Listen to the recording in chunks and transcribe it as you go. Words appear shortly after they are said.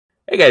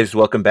Hey guys,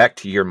 welcome back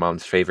to your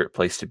mom's favorite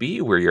place to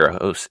be. We're your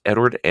hosts,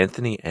 Edward,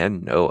 Anthony,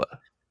 and Noah.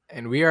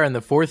 And we are in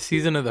the 4th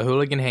season of the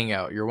Hooligan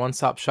Hangout, your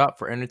one-stop shop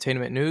for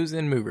entertainment news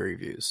and movie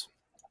reviews.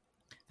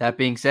 That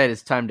being said,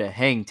 it's time to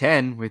hang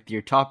 10 with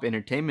your top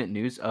entertainment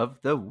news of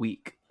the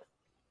week.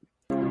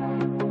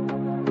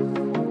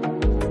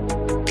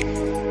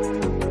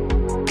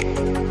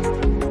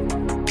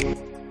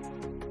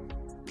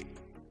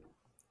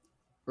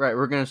 Right,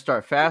 we're going to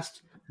start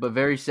fast, but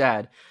very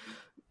sad.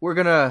 We're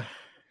going to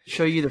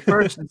show you the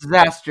first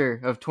disaster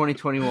of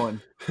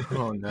 2021.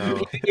 Oh no.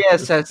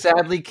 PBS has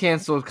sadly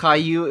canceled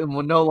Caillou and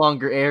will no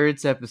longer air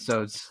its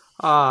episodes.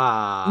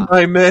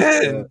 My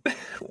man!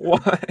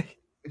 Why?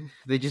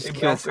 They just They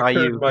killed massacred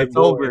Caillou. my It's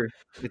boy. over.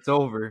 It's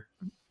over.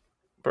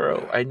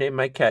 Bro, I named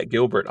my cat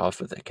Gilbert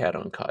off of the cat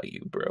on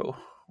Caillou, bro.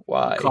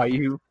 Why?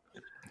 Caillou.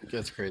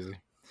 That's crazy.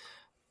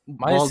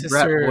 My Bald Brat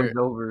sister Boy's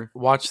over.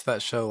 watched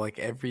that show like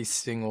every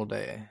single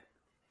day.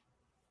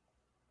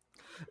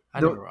 I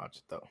The- never watched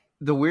it though.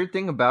 The weird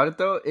thing about it,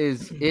 though,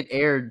 is it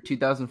aired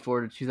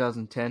 2004 to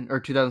 2010, or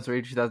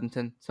 2003 to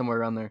 2010, somewhere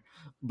around there.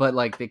 But,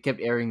 like, they kept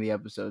airing the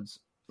episodes,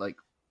 like,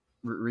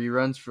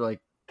 reruns for, like,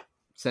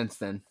 since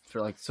then.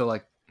 For, like, so,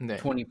 like, Yeah.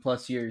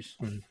 20-plus years.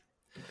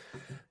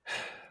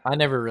 I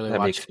never really That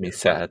watched makes me it.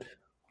 sad.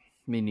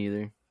 Me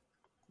neither.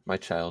 My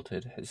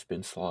childhood has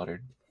been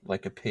slaughtered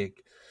like a pig.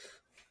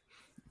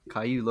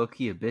 Caillou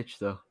low-key a bitch,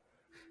 though.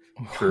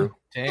 True.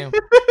 Damn.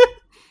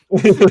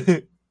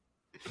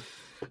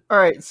 All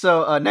right,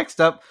 so next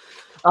up,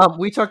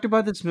 we talked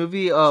about this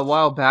movie a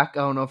while back.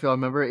 I don't know if y'all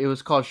remember. It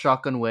was called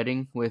Shotgun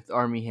Wedding with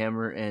Armie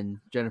Hammer and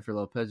Jennifer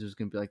Lopez. It was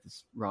going to be like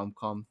this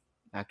rom-com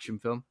action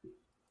film.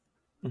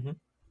 Mhm.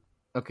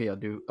 Okay, y'all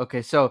do.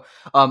 Okay, so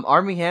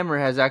Armie Hammer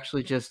has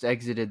actually just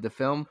exited the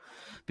film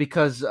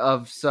because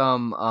of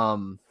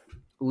some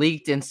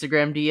leaked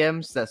Instagram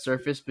DMs that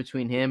surfaced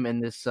between him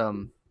and this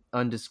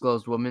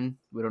undisclosed woman.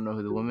 We don't know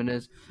who the woman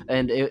is.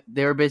 And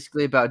they were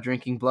basically about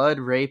drinking blood,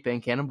 rape,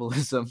 and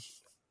cannibalism.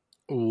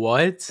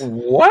 What?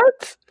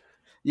 What?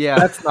 Yeah,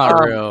 That's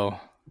not real.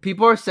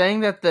 people are saying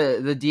that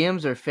the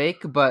DMs are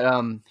fake, but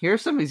here are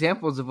some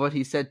examples of what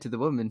he said to the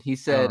woman. He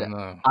said, Oh,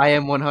 no. I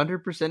am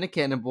 100% a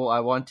cannibal. I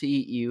want to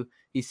eat you.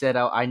 He said,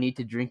 I need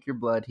to drink your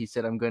blood. He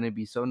said, I'm going to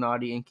be so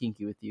naughty and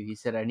kinky with you. He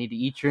said, I need to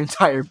eat your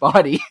entire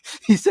body.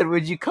 He said,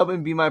 would you come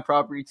and be my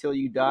property till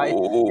you die?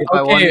 Ooh.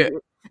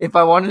 If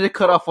I wanted to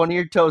cut off one of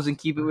your toes and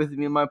keep it with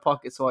me in my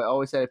pocket so I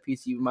always had a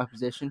piece of you in my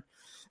possession.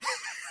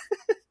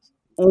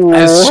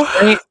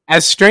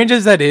 As strange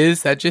as that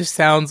is, that just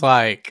sounds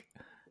like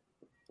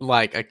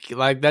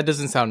that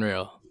doesn't sound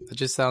real. It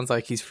just sounds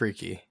like he's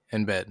freaky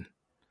in bed.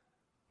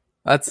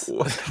 That's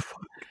What the fuck?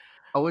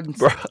 I wouldn't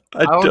Bro, say,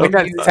 I don't don't think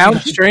that you-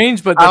 sounds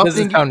strange, but I that don't doesn't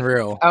think sound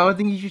real. I don't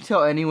think you should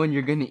tell anyone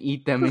you're going to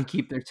eat them and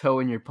keep their toe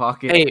in your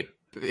pocket. Hey,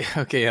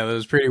 okay, yeah, that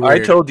was pretty I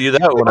weird. told you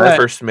that when I But-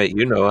 first met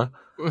you, Noah.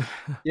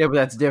 Yeah, but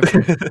that's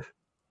different.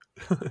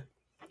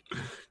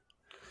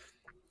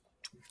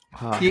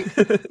 He-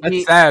 That's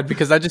he- sad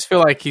because I just feel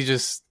like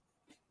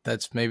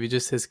that's maybe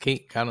just his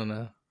kink. I don't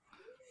know.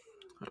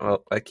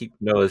 Well, I keep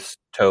Noah's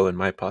toe in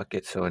my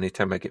pocket, so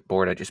anytime I get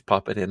bored, I just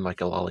pop it in like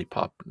a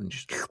lollipop and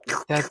just.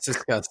 That's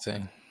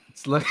disgusting.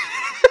 It's like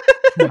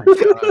Oh my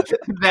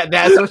God.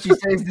 that's what she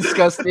says.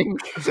 Disgusting.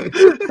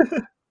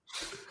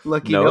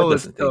 Lucky Noah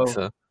Noah's doesn't toe. think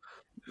so.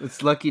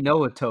 It's Lucky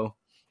Noah toe.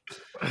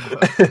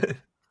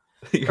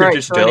 You're Alright,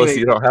 just so jealous anyway-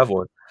 you don't have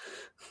one.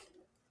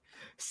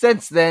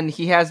 Since then,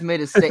 he has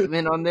made a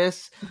statement on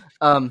this.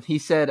 He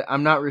said,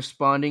 I'm not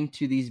responding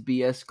to these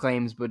BS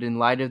claims, but in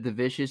light of the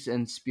vicious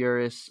and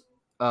spurious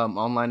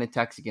online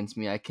attacks against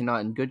me, I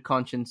cannot in good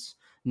conscience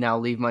now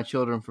leave my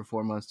children for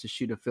 4 months to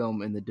shoot a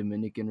film in the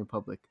Dominican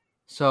Republic.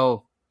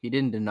 So, he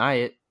didn't deny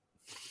it.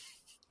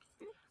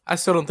 I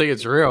still don't think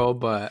it's real,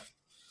 but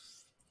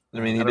I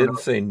mean, he I don't didn't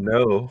say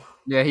no.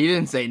 Yeah, he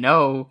didn't say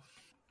no.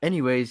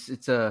 Anyways,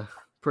 it's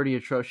pretty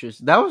atrocious.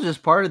 That was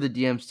just part of the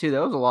DMs, too.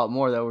 That was a lot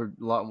more that were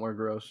a lot more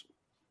gross.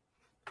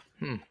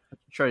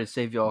 Try to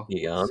save y'all.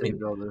 Yummy. Save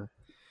y'all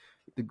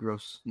the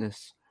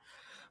grossness.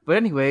 But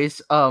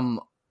anyways,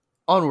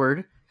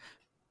 onward.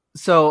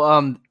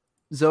 So,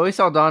 Zoe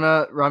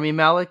Saldana, Rami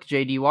Malek,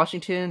 J.D.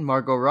 Washington,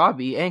 Margot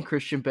Robbie, and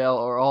Christian Bale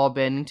are all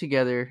banding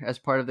together as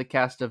part of the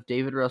cast of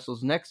David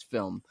Russell's next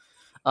film.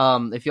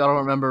 If y'all don't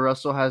remember,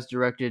 Russell has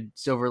directed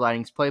Silver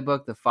Linings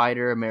Playbook, The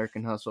Fighter,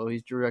 American Hustle.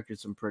 He's directed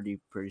some pretty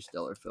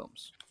stellar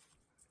films.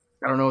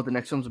 I don't know what the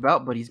next film's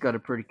about, but he's got a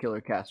pretty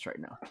killer cast right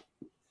now.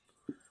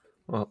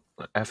 Well,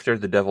 after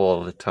The Devil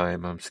All the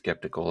Time, I'm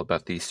skeptical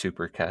about these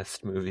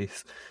supercast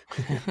movies.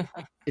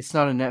 It's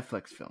not a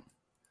Netflix film.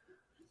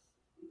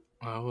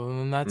 well,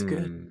 then that's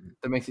good. Mm.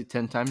 That makes it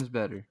 10 times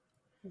better.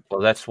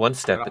 Well, that's one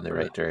step in the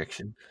right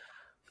direction.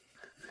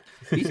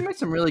 He's made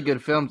some really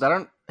good films. I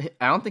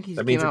don't think he's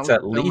That came means out it's with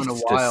at a film in a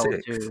least a while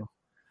 6. too.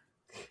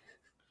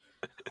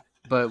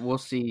 But we'll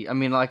see. I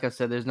mean, like I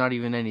said, there's not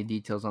even any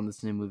details on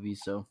this new movie,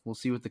 so we'll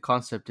see what the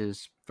concept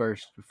is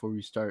first before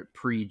we start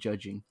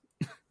prejudging.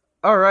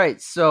 All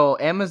right, so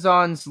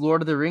Amazon's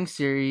Lord of the Rings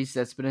series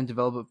that's been in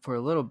development for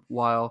a little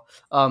while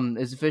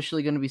is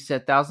officially going to be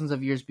set thousands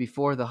of years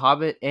before The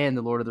Hobbit and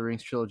the Lord of the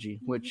Rings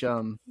trilogy, which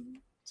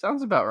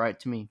sounds about right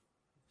to me.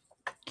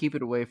 Keep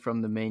it away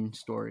from the main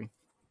story.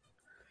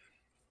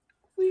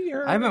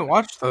 I haven't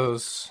watched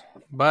those,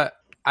 but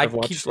I've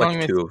watched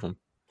like 2 of them.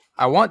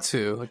 I want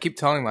to. I keep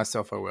telling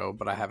myself I will,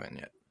 but I haven't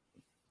yet.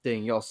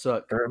 Dang, y'all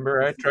suck. I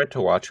remember I tried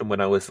to watch them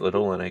when I was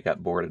little and I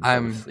got bored and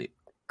fell asleep.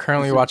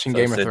 Currently watching so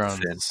Game of since Thrones.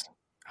 then.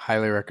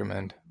 Highly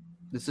recommend.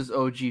 This is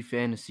OG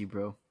fantasy,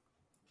 bro.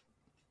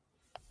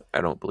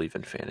 I don't believe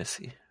in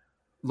fantasy.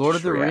 Lord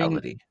Just of the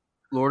reality.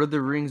 Lord of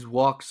the Rings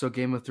walked so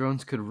Game of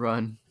Thrones could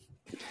run.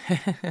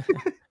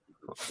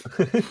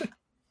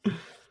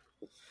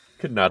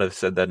 Could not have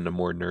said that in a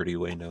more nerdy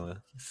way,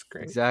 Noah. That's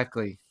great.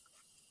 Exactly.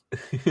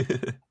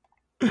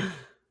 All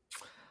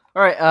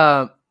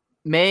right,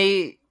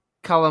 May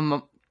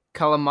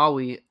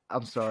Kalamawi.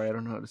 I'm sorry, I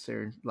don't know how to say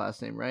her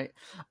last name right.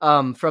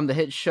 From the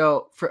hit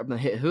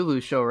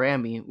Hulu show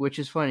Rami, which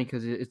is funny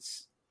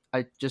because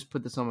I just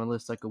put this on my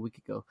list like a week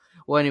ago.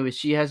 Well, anyway,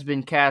 she has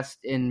been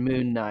cast in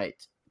Moon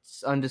Knight.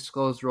 It's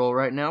undisclosed role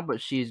right now,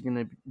 but she's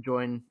gonna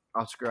join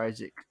Oscar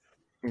Isaac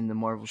in the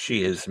Marvel.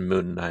 She is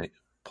Moon Knight.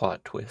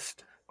 Plot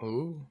twist.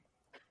 Ooh.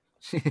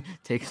 She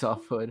takes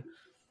off hood.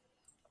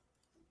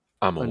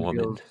 I'm a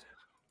woman Unveils,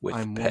 with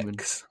I'm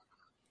pecs.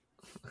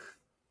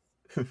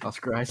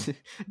 Oscar Isaac.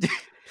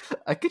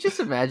 I could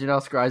just imagine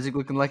Oscar Isaac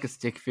looking like a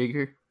stick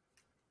figure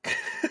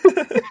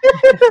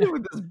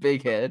with this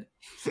big head.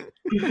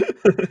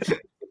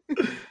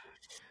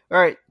 All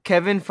right,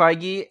 Kevin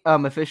Feige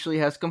officially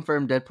has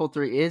confirmed Deadpool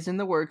 3 is in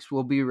the works,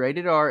 will be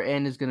rated R,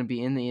 and is going to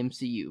be in the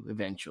MCU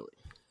eventually.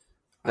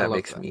 That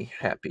makes me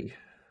happy.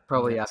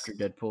 Probably after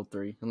Deadpool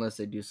 3, unless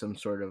they do some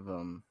sort of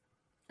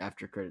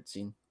after credit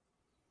scene.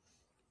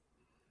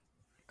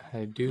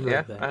 I do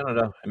love that. I don't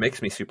know. It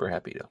makes me super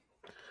happy though.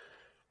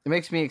 It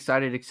makes me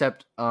excited,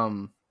 except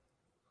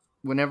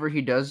whenever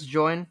he does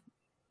join,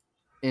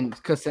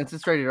 because since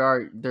it's rated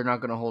R, they're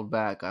not going to hold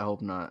back. I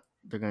hope not.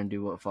 They're going to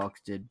do what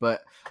Fox did. But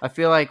I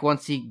feel like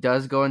once he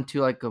does go into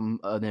like an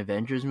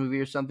Avengers movie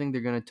or something, they're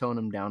going to tone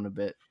him down a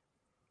bit.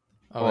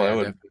 Oh, I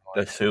would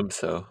assume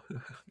so.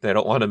 They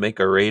don't want to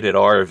make a rated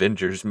R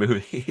Avengers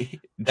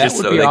movie just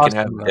so they can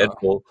have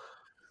Deadpool.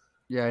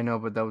 Yeah, I know,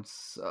 but that would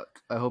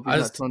suck. I hope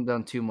he's not toned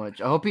down too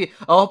much. I hope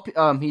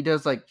he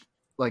does like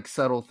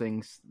subtle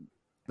things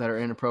that are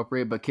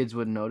inappropriate, but kids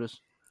wouldn't notice.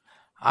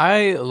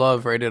 I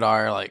love rated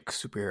R like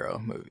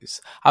superhero movies.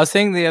 I was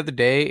saying the other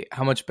day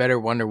how much better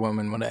Wonder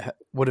Woman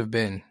would have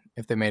been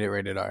if they made it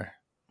rated R.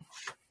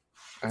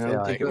 I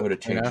don't think it would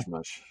have changed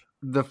much.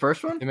 The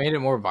first one? They made it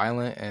more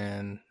violent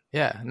and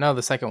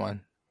the second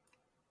one.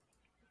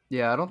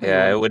 Yeah, I don't think.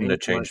 Yeah, it wouldn't have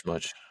changed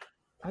much.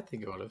 I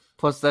think it would have.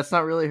 Plus, that's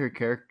not really her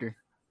character.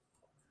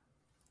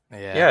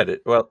 Yeah.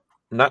 Well,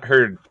 not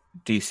her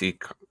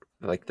DC,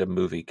 like the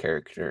movie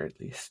character at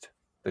least.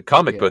 The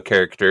comic book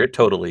character, it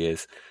totally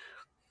is.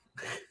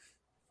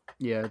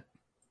 Yeah.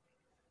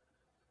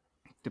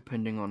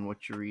 Depending on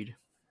what you read.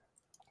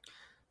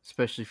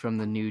 Especially from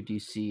the new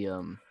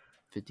DC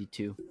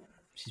 52.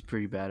 She's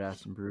pretty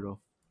badass and brutal.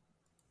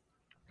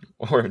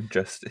 Or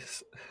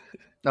Injustice.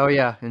 Oh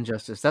yeah,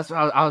 Injustice. That's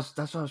what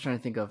that's what I was trying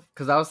to think of.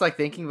 Because I was like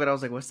thinking, but I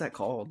was like, what's that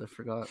called? I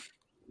forgot.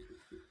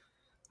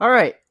 All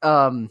right.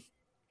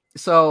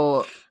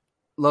 So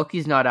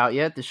Loki's not out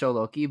yet, the show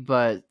Loki,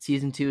 but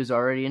season 2 is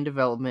already in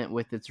development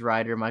with its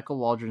writer Michael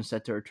Waldron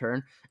set to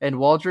return. And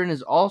Waldron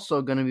is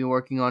also going to be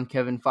working on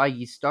Kevin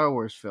Feige's Star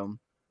Wars film,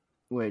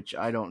 which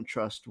I don't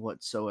trust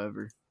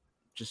whatsoever.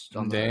 Just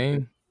on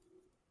Dang.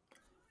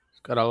 It's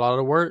got a lot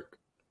of work.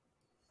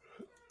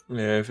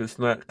 Yeah, if it's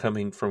not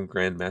coming from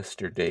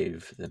Grandmaster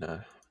Dave, then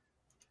I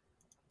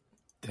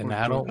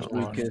don't want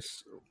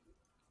Lucas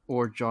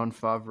or Jon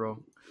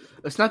Favreau.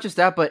 It's not just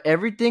that, but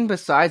everything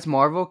besides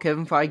Marvel,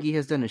 Kevin Feige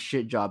has done a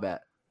shit job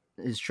at.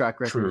 His track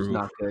record is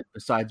not good,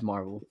 besides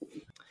Marvel.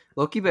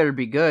 Loki better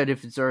be good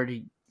if it's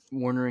already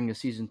warnering a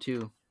season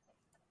 2.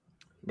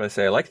 But I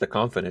say I like the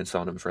confidence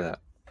on him for that.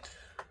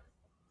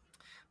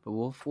 But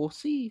we'll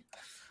see.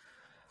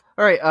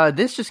 All right,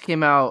 this just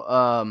came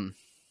out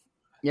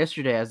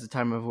yesterday as the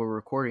time of we're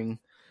recording,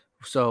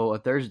 so a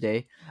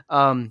Thursday.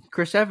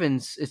 Chris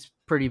Evans is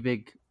pretty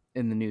big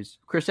in the news.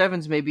 Chris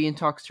Evans may be in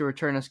talks to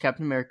return as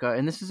Captain America,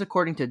 and this is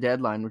according to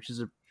Deadline, which is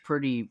a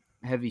pretty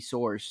heavy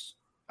source.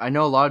 I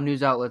know a lot of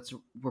news outlets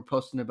were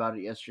posting about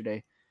it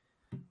yesterday,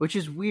 which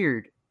is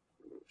weird.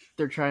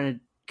 They're trying to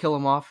kill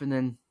him off, and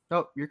then,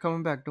 oh, you're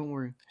coming back, don't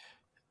worry.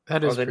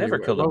 That is they never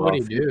killed him off.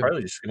 He's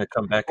probably just going to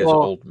come back as an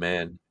old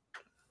man.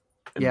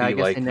 And yeah, be I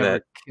guess like they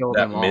never killed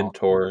him off.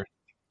 mentor.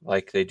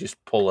 Like, they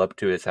just pull up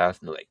to his house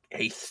and they're like,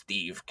 hey,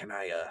 Steve, can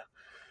I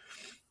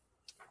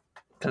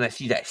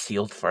see that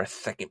shield for a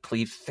second,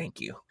 please? Thank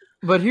you.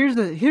 But here's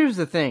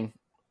the thing.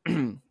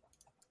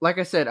 Like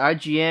I said,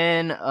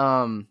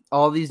 IGN,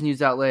 all these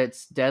news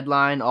outlets,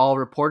 Deadline, all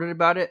reported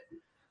about it.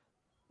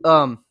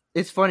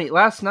 It's funny.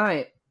 Last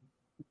night,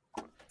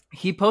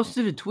 he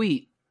posted a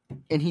tweet,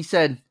 and he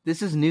said,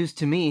 "This is news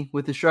to me,"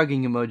 with a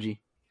shrugging emoji.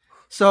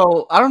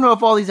 So I don't know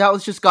if all these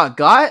outlets just got.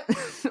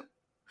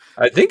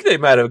 I think they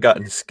might have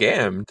gotten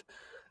scammed.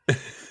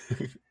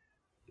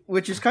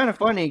 Which is kind of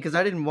funny because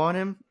I didn't want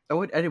him.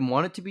 I didn't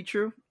want it to be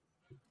true,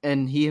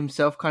 and he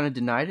himself kind of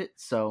denied it.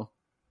 So,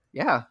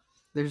 yeah,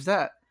 there's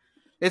that.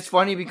 It's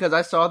funny because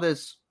I saw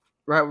this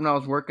right when I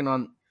was working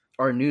on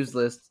our news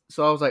list,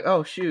 so I was like,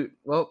 "Oh shoot,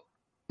 well,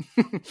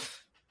 I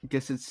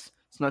guess it's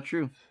not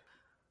true."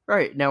 All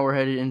right, now we're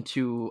headed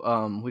into.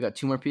 We got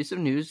 2 more pieces of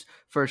news.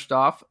 First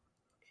off,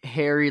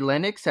 Harry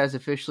Lennox has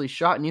officially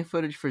shot new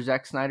footage for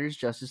Zack Snyder's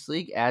Justice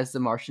League as the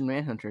Martian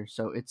Manhunter.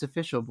 So it's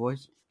official,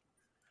 boys.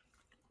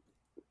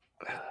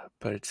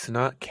 But it's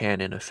not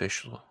canon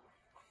official.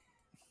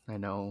 I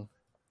know.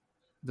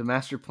 The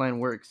master plan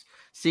works.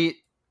 See,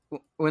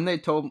 when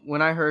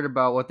I heard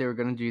about what they were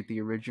going to do with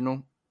the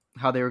original,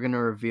 how they were going to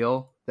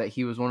reveal that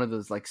he was one of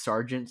those like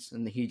sergeants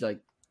and he was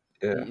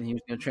going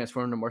to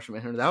transform into Martian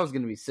Manhunter, that was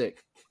going to be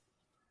sick.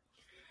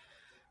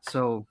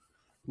 So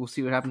we'll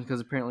see what happens because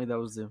apparently that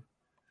was the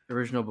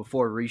original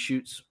before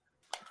reshoots.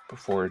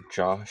 Before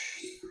Josh,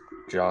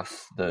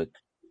 the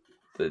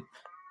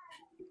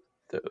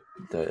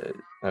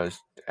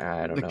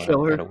I don't know.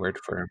 Killer. I got a word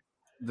for him.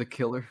 The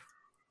killer.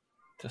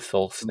 The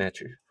Soul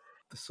Snatcher.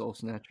 The Soul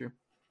Snatcher.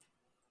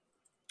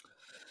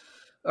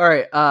 All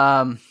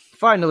right.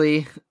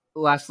 Finally,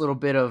 last little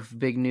bit of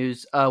big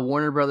news.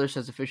 Warner Brothers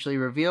has officially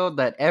revealed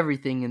that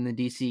everything in the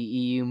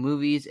DCEU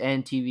movies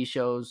and TV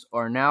shows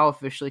are now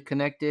officially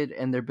connected,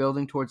 and they're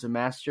building towards a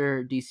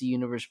master DC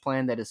Universe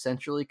plan that is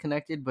centrally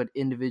connected but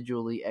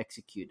individually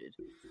executed.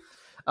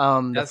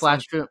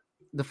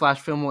 The Flash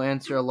film will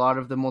answer a lot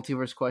of the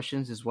multiverse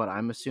questions, is what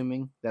I'm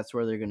assuming. That's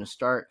where they're going to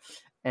start.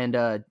 And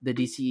the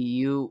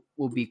DCEU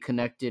will be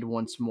connected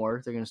once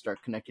more. They're going to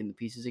start connecting the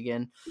pieces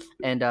again.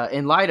 And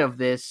in light of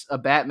this, a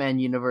Batman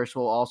universe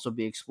will also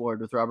be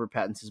explored with Robert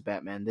Pattinson's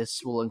Batman.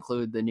 This will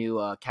include the new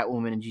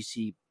Catwoman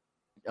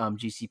and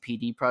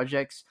GCPD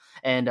projects.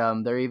 And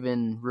they're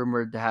even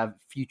rumored to have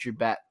future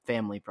Bat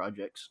family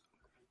projects.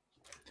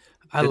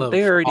 Didn't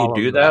they already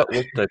do that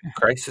with the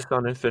Crisis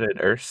on Infinite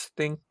Earths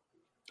thing?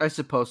 I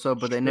suppose so,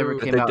 but they never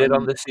came out. They did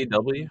on the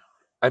CW?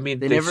 I mean,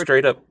 they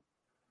straight up...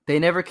 They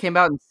never came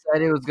out and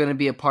said it was going to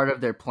be a part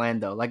of their plan,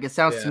 though. Like, it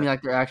sounds to me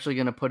like they're actually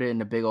going to put it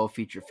in a big old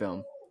feature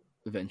film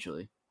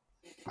eventually.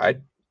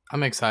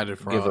 I'm excited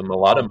for give them a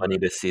lot of money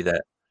to see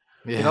that.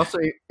 Yeah.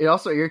 It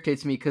also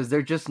irritates me because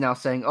they're just now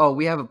saying, "Oh,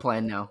 we have a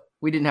plan now.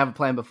 We didn't have a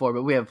plan before,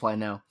 but we have a plan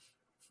now."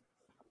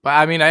 But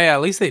I mean,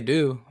 at least they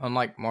do.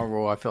 Unlike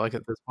Marvel, I feel like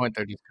at this point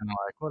they're just kind of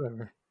like,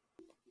 whatever.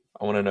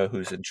 I want to know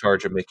who's in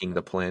charge of making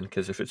the plan,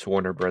 because if it's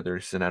Warner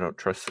Brothers, then I don't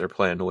trust their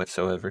plan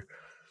whatsoever.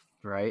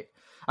 Right.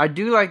 I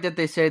do like that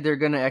they say they're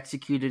going to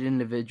execute it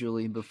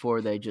individually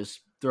before they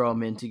just throw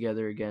them in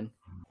together again.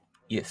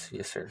 Yes,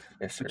 sir.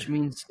 Which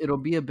means it'll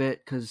be a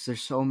bit because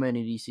there's so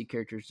many DC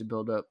characters to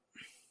build up.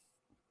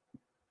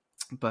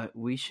 But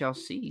we shall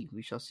see.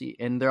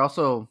 And they're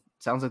also,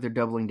 sounds like they're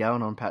doubling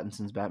down on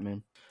Pattinson's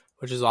Batman.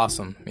 Which is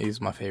awesome.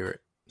 He's my favorite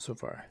so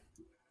far.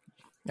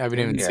 I haven't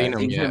even seen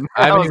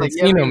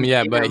him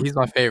yet. But he's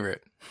my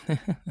favorite.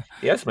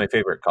 Yeah, it's my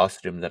favorite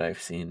costume that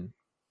I've seen.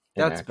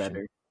 That's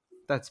better.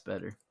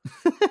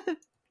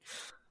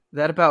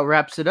 That about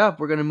wraps it up.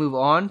 We're going to move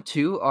on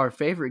to our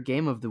favorite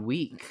game of the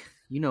week.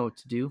 You know what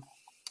to do.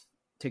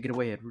 Take it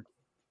away, Edward.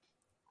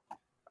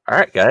 All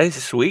right, guys.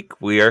 This week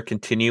we are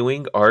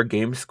continuing our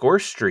game score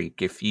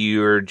streak. If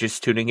you're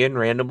just tuning in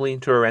randomly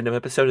into a random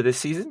episode of this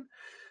season,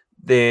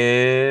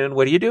 then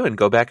what are you doing?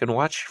 Go back and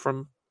watch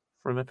from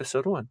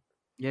episode 1.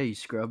 Yeah, you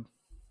scrub.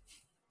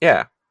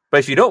 Yeah, but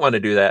if you don't want to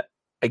do that,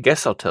 I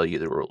guess I'll tell you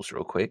the rules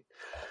real quick.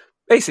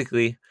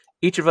 Basically,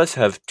 each of us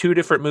have 2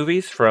 different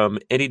movies from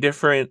any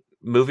different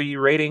movie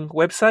rating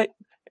website,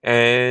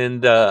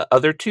 and the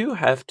other 2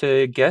 have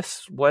to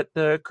guess what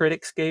the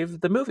critics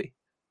gave the movie.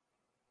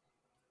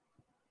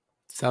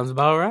 Sounds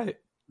about right.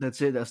 That's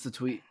it. That's the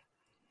tweet.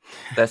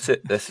 That's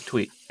it. That's the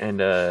tweet. And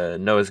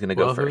Noah's going to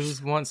go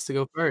first. Who wants to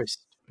go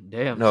first?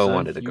 Damn, Noah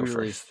wanted to go really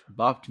first.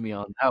 Bopped me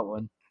on that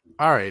one.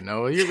 All right,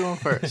 Noah, you're going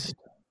first.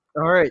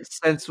 All right,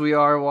 since we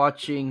are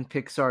watching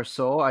Pixar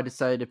Soul, I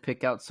decided to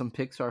pick out some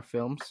Pixar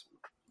films.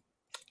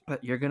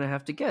 But you're gonna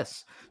have to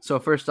guess. So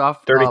first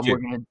off,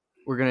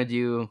 we're gonna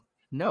do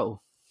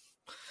no.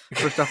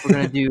 First off, we're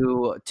gonna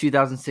do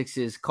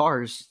 2006's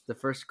Cars, the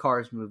first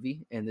Cars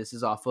movie, and this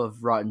is off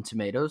of Rotten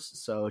Tomatoes.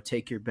 So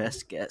take your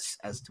best guess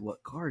as to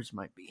what Cars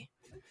might be.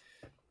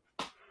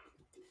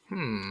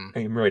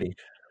 I'm ready.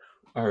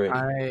 All right.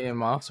 I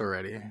am also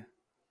ready.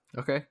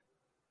 Okay.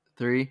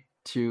 3,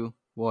 2,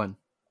 1.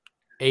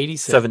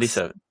 86.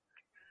 77.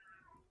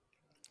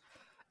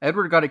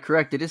 Edward got it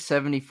correct. It is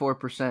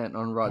 74%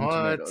 on Rotten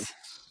Tomatoes.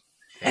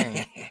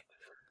 Dang.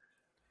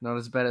 Not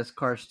as bad as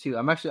Cars 2.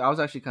 I was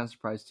actually kind of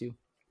surprised too.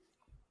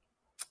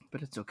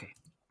 But it's okay.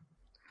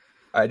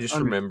 I just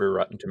remember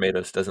Rotten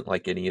Tomatoes doesn't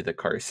like any of the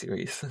Cars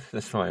series.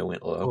 That's why I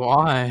went low.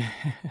 Why?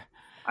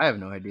 I have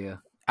no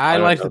idea. I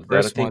like the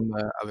first one.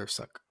 The others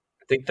suck.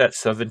 I think that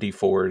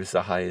 74 is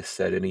the highest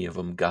that any of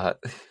them got.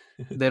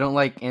 They don't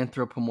like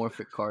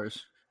anthropomorphic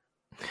cars.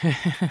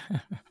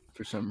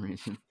 For some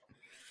reason.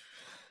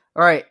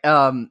 All right.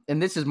 And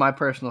this is my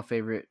personal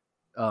favorite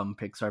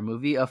Pixar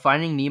movie,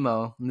 Finding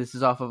Nemo. And this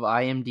is off of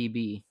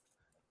IMDb.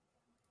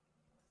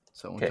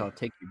 So I want Okay. y'all to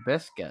take your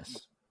best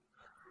guess.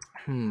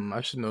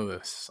 I should know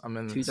this. I'm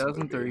in this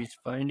 2003's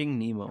Finding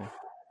Nemo.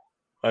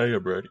 I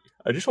am ready.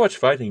 I just watched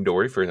Finding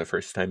Dory for the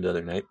first time the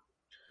other night.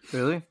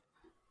 Really?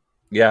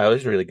 Yeah, it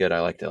was really good. I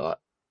liked it a lot.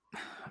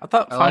 I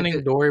thought I liked Finding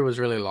it. Dory was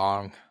really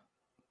long.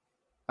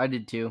 I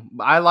did too.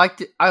 I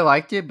liked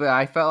it, but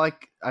I felt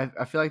like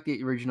I feel like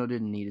the original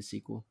didn't need a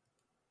sequel.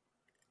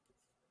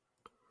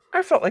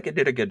 I felt like it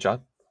did a good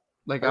job.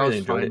 Like I I really was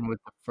enjoyed fine with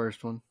the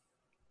first one,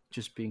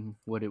 just being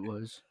what it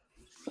was.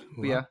 But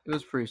Well, yeah, it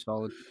was pretty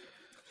solid.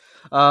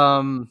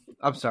 I'm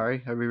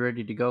sorry. Are we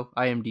ready to go?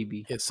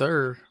 IMDb. yes,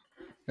 sir.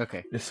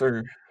 Okay. Yes,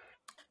 sir.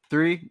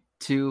 3,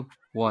 2,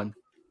 1.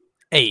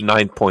 8.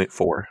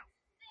 9.4.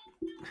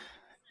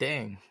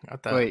 Dang. I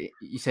thought. Wait,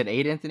 you said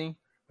 8, Anthony?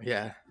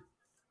 Yeah.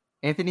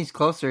 Anthony's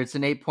closer. It's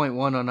an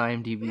 8.1 on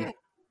IMDb.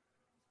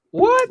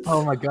 What?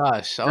 Oh my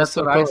gosh. I was That's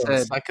so what I close.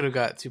 said. I could have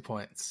got 2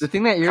 points. The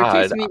thing that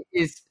irritates God. me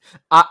is,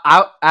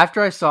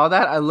 after I saw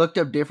that, I looked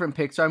up different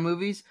Pixar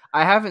movies.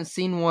 I haven't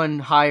seen one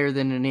higher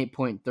than an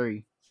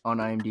 8.3 on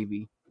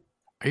IMDb.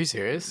 Are you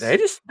serious? They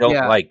just don't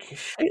Yeah. like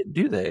shit,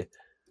 do they?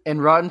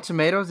 And Rotten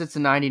Tomatoes, it's a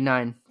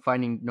 99.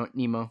 Finding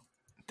Nemo.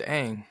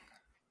 Dang.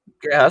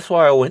 Yeah, that's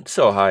why I went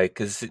so high.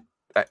 Because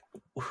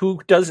who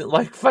doesn't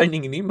like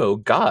Finding Nemo?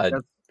 God,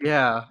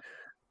 Yeah.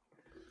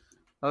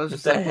 I was what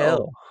just the like,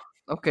 hell?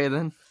 oh, okay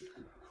then.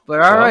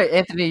 But all Well- right,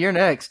 Anthony, you're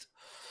next.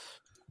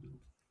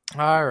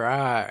 All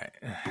right.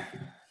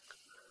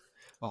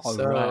 All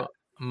So right.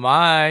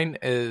 mine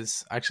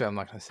is actually I'm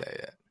not gonna say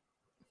it.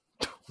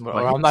 But,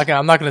 or What?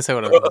 I'm not gonna say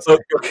what I was gonna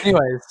say.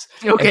 Anyways,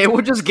 Okay,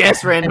 we'll just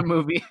guess random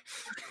movie.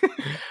 all All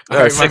right,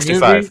 right, my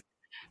 65. movie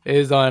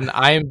is on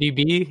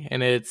IMDb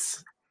and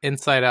it's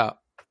Inside Out.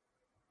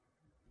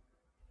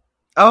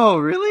 Oh,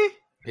 really?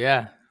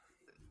 Yeah.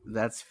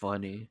 That's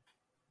funny.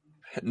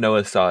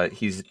 Noah saw it.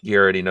 He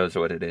already knows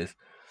what it is.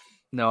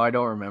 No, I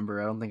don't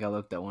remember. I don't think I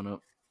looked that one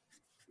up.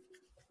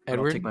 I'll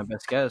Edward, take my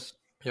best guess.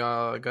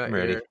 y'all got I'm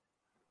ready.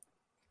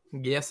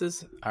 your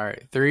guesses? All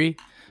right, 3,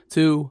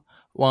 2,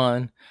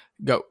 1,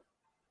 go.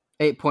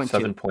 8.2.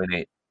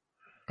 7.8.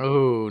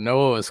 Oh,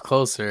 Noah was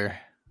closer.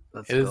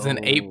 Let's It is an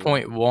go.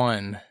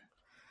 8.1.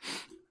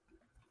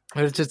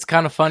 It's just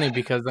kind of funny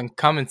because on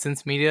Common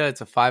Sense Media,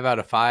 it's a 5 out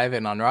of 5,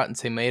 and on Rotten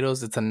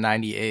Tomatoes, it's a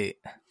 98.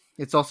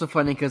 It's also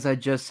funny because I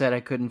just said I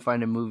couldn't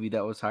find a movie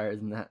that was higher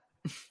than that.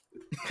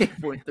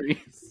 8.3.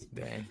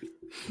 Dang.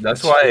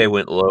 That's why I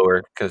went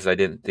lower, because I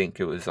didn't think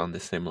it was on the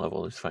same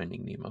level as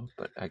Finding Nemo,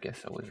 but I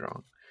guess I was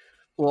wrong.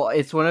 Well,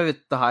 it's one of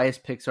the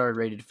highest Pixar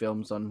rated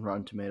films on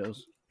Rotten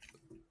Tomatoes.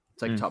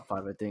 It's like Mm. top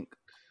 5, I think.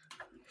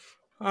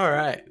 All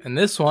right. And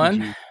this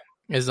one GG.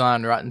 is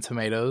on Rotten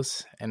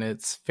Tomatoes, and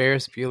it's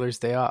Ferris Bueller's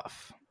Day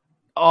Off.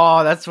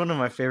 Oh, that's one of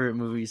my favorite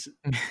movies.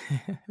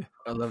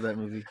 I love that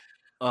movie.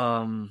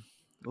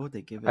 What would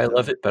they give it? I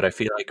love it, but I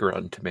feel like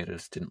Rotten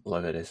Tomatoes didn't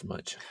love it as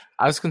much.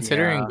 I was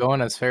considering Yeah.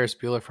 going as Ferris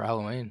Bueller for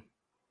Halloween.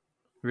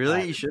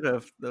 Really? You should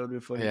have. That would be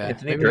funny. Yeah.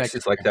 Anthony maybe dresses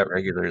next like that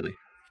regularly.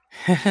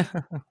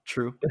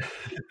 True.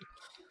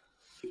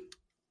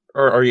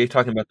 Or are you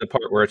talking about the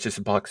part where it's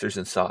just boxers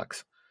and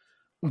socks?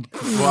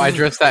 Well, I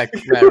dress that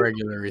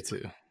regularly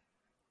too.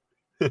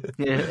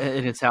 Yeah,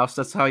 in his house.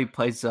 That's how he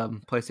plays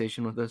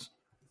PlayStation with us.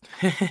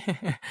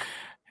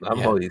 I'm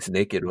Yeah. always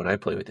naked when I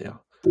play with you.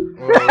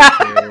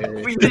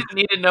 Okay. We didn't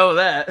need to know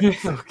that.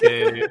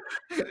 Okay.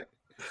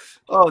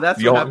 Oh,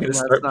 that's You what want me happened to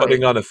last start night.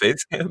 putting on a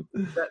face cam?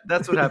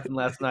 That's what happened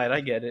last night.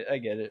 I get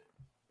it.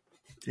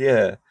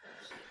 Yeah,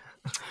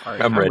 All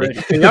right, I'm ready.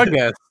 Y'all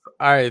guess.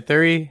 All right,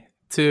 3,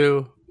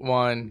 2,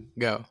 1,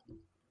 go.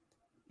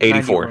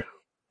 84. 91.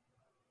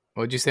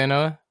 What'd you say,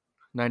 Noah?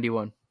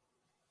 91.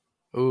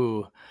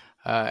 Ooh,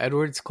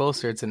 Edward's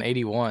closer. It's an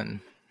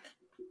 81.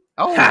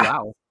 Oh,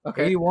 wow.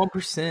 Okay.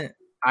 81%.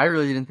 I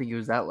really didn't think it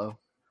was that low,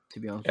 to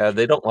be honest. Yeah,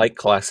 they don't like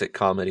classic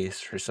comedies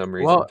for some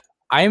reason. Well,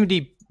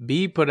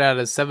 IMDb put it out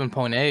as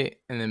 7.8,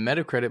 and then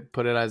Metacritic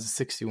put it as a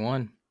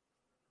 61.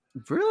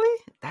 Really?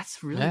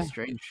 That's really Yeah.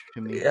 strange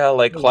to me. Yeah,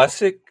 like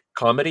classic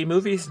comedy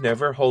movies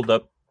never hold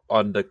up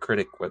on the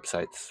critic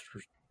websites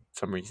for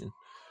some reason,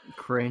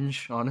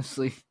 Cringe,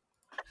 honestly.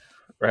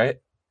 right?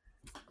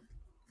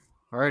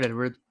 All right,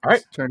 Edward. All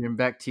right. Turning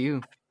back to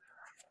you.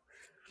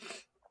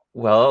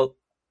 Well,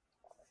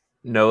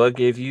 Noah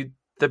gave you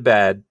the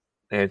bad.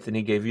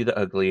 Anthony gave you the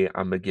ugly.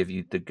 I'm going to give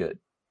you the good.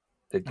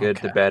 The good,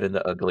 the Okay. bad, and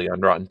the ugly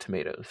on Rotten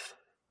Tomatoes.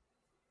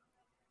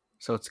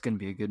 So it's going to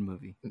be a good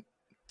movie.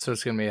 So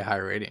it's going to be a high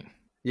rating.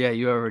 Yeah,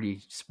 you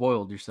already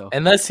spoiled yourself.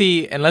 Unless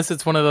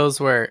it's one of those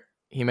where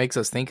he makes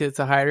us think it's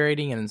a high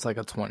rating and it's like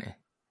a 20.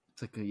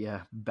 It's like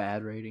a,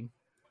 bad rating.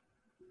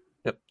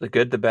 Yep, the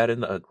good, the bad,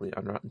 and the ugly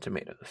on Rotten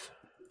Tomatoes.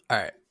 All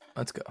right,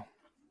 let's go. All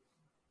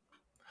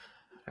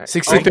right.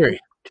 63.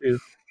 2,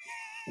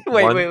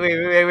 Wait, 1.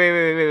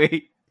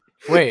 wait.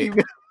 Wait,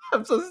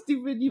 I'm so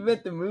stupid. You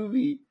meant the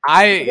movie.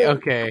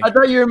 okay. I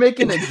thought you were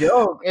making a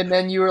joke, and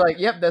then you were like,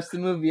 "Yep, that's the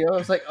movie." I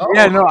was like, "Oh,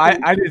 Yeah, no,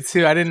 I did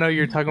too. I didn't know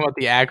you were talking about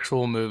the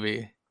actual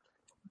movie.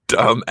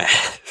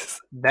 dumbass.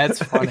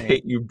 That's I funny.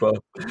 hate you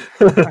both.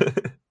 Okay,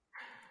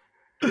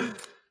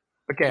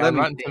 Let on me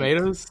Rotten think.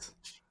 Tomatoes.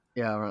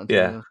 Yeah, around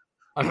Yeah.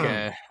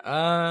 Okay.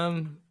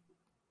 I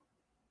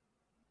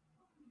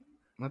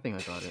think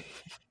I got it.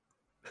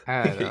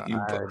 I hate you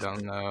both.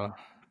 don't know.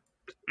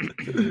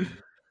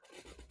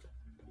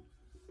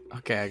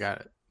 Okay, I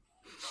got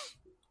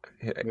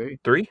it. Ready?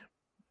 3,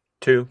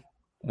 2,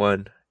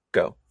 1,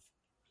 go.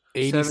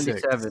 86.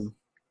 77.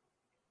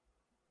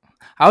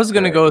 I was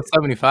gonna Alright. go with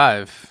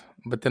 75,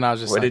 but then I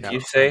was just What like, did you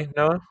say,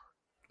 Noah?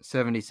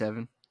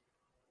 77.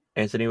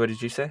 Anthony, what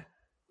did you say?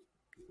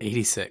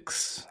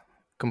 86.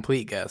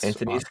 Complete guess.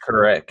 Anthony's Wow.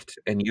 correct,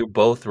 and you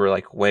both were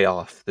like way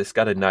off. This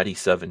got a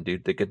 97,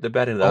 dude. The Good, the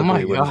Bad, and the Oh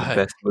my Ugly, one of the God.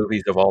 best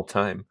movies of all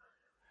time.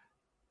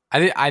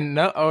 I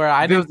know, or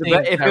I If it was didn't the,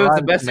 think if that it was the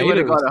Rotten best, it would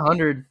have Tomatoes. got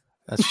 100.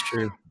 That's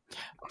true.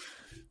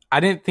 I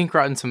didn't think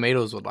Rotten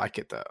Tomatoes would like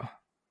it though.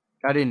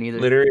 I didn't either.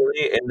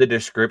 Literally, in the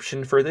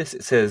description for this,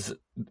 it says,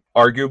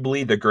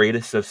 arguably the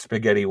greatest of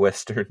spaghetti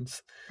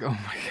westerns. Oh my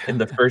God. In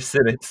the first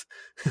sentence.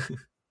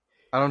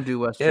 I don't do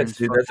westerns. Yes,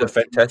 dude, Fuck that's a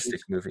Western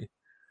fantastic movies. movie.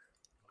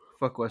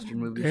 Fuck Western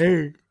movies.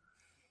 Hey.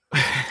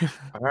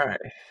 All right.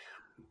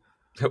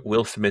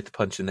 Will Smith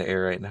punch in the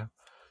air right now.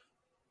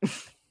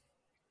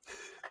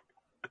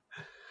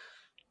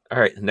 All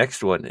right, the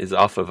next one is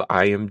off of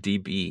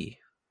IMDb.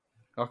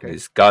 Okay.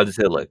 It's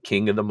Godzilla,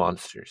 King of the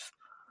Monsters.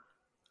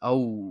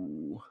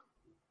 Oh.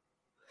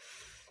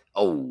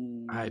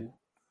 I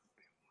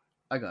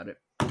got it.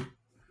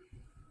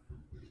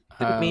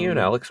 Didn't me and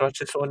Alex watch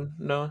this one,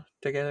 Noah,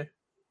 together?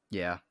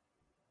 Yeah.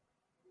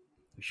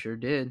 We sure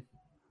did.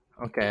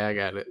 Okay, I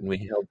got it. And we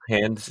held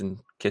hands and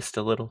kissed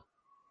a little.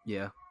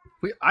 Yeah.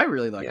 I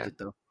really liked Yeah. it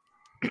though.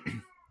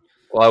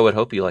 Well, I would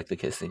hope you liked the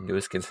kissing. It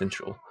was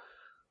consensual.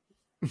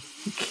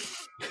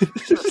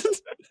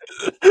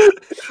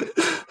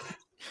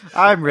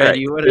 I'm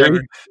ready. All right, Whatever.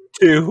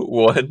 3, 2,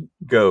 1,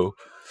 go.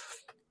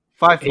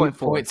 5.4.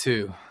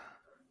 8.2.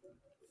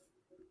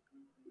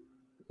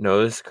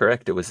 No, this is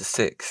correct. It was a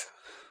 6.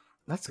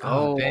 Let's go.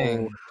 Oh,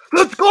 dang.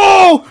 Let's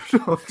go.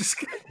 No, I'm just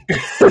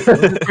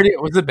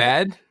kidding. Was it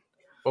bad?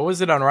 What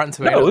was it on Rotten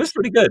Tomatoes? No, it was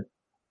pretty good.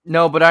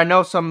 No, but I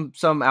know some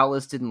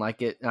outlets didn't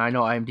like it, and I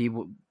know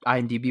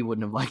IMDb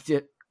wouldn't have liked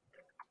it.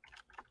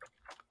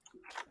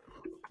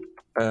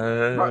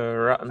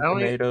 Rotten I don't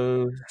even-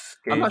 Tomatoes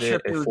I'm not gave sure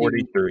it if it a was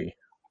 43.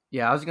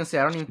 Yeah, I was gonna say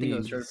I don't even think it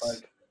was Jeez.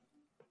 certified.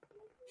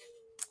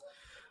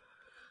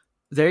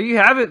 There you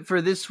have it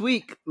for this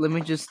week. Let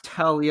me just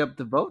tally up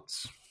the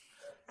votes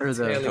or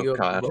Tally Oh, up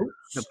God.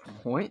 the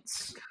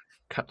points.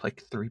 Got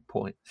like 3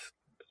 points.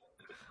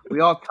 We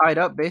all tied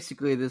up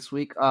basically this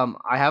week.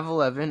 I have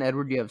 11.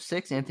 Edward, you have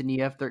 6. Anthony,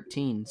 you have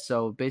 13.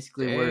 So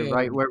basically, we're Dang.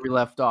 right where we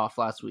left off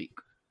last week.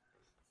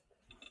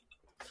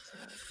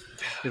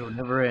 It'll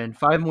never end.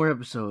 5 more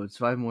episodes.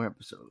 5 more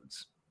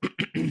episodes.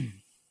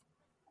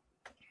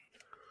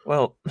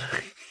 Well,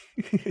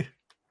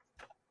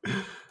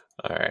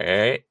 all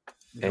right.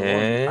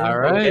 And All I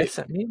right. guess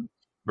that means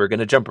we're going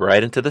to jump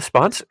right into the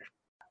sponsor.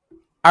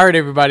 All right,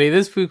 everybody.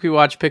 This week we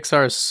watched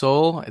Pixar's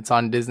Soul. It's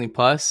on Disney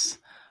Plus.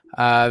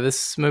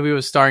 This movie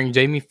was starring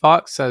Jamie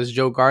Foxx as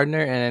Joe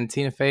Gardner and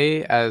Tina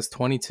Fey as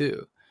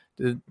 22.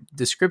 The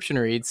description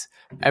reads,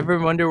 "Ever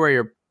wonder where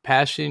your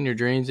passion, your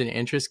dreams, and your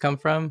interests come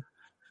from?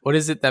 What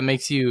is it that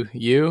makes you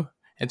you?"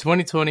 In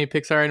 2020,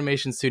 Pixar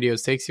Animation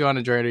Studios takes you on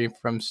a journey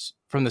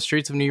from the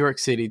streets of New York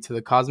City to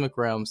the cosmic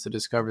realms to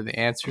discover the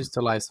answers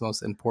to life's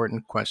most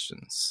important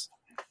questions.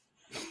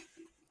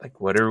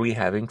 Like, what are we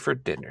having for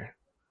dinner?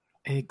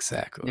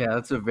 Exactly. Yeah,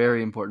 that's a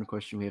very important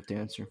question we have to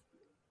answer.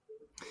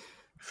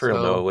 For real,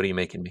 So- Noah, what are you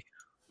making me?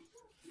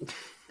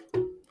 I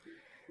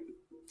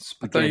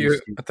Spaghetti thought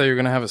soup. you were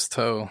gonna have his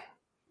toe.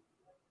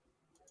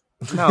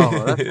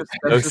 No, that's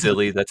No, just-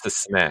 silly. That's a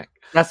snack.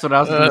 That's what I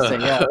was going to say.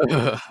 Yeah, it's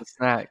a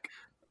snack.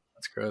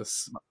 That's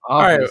gross.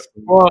 All right.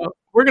 Obviously. Well,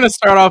 we're gonna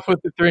start off with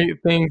the 3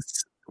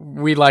 things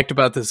we liked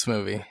about this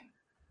movie.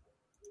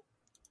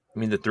 I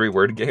mean, the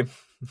 3-word game.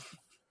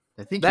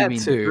 I think that you mean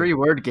too.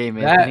 3-word game,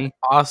 That Anthony.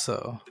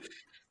 also.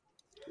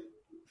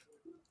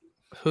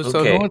 So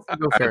Okay, who wants to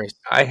go first?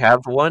 I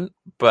have one,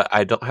 but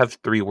I don't have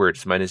 3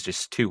 words. Mine is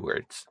just 2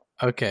 words.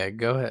 Okay,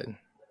 go ahead.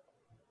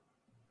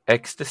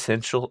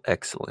 Existential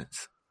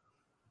excellence.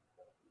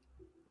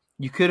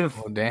 You could have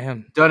Oh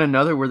damn. done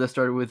another word that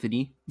started with an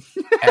E.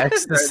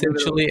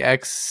 Existentially I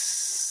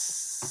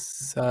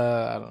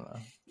don't know.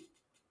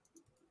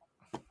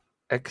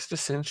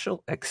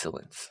 Existential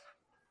excellence.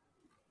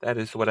 That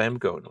is what I'm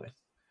going with.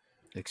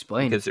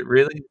 Explain. Because it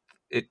really,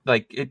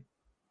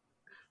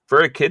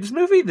 for a kid's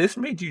movie, this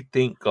made you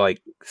think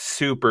like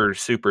super,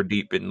 super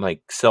deep and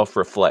like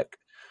self-reflect.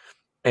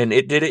 And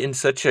it did it in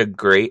such a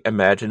great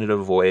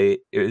imaginative way.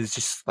 It was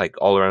just like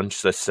all around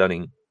just a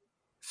stunning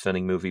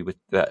movie with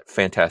that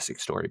fantastic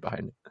story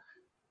behind it.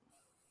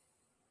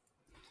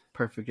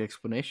 Perfect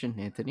explanation,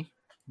 Anthony.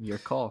 Your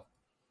call.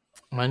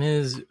 Mine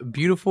is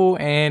beautiful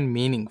and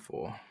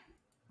meaningful.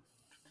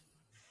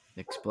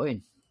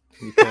 Explain.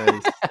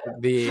 Because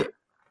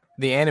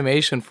the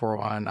animation for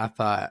one I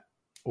thought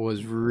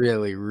was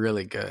really,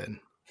 really good.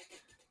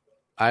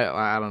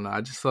 I don't know.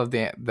 I just love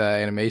the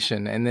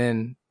animation, and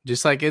then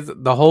just like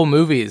the whole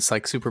movie is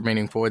like super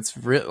meaningful. It's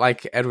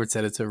like Edward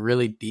said, it's a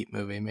really deep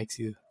movie. It makes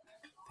you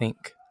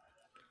think.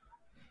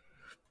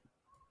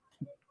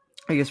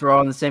 I guess we're all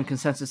on the same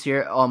consensus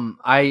here.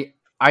 I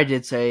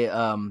did say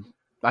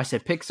I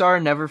said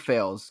Pixar never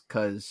fails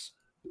because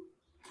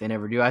they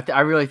never do.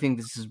 I really think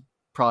this is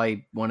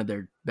probably one of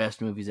their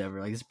best movies ever.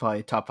 Like, this is probably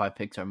a top 5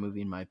 Pixar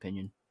movie in my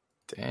opinion.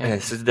 Damn.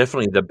 This is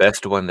definitely the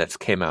best one that's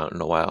came out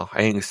in a while. I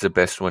think it's the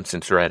best one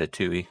since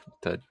Ratatouille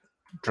to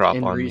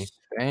drop on me.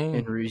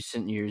 In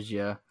recent years,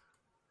 yeah.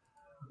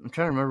 I'm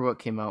trying to remember what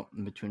came out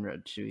in between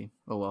Ratatouille.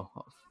 Oh well,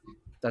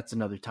 that's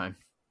another time.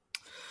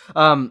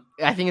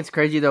 I think it's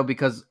crazy though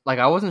because like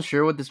I wasn't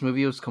sure what this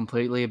movie was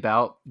completely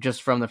about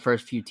just from the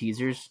first few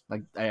teasers.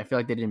 Like I feel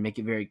like they didn't make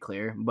it very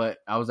clear, but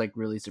I was like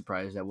really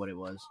surprised at what it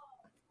was.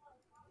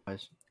 I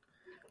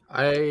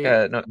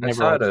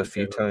saw it a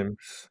few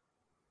times,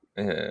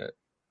 and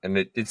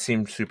it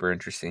seemed super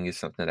interesting. It's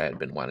something that I had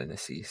been wanting to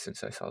see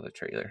since I saw the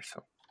trailer.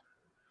 So,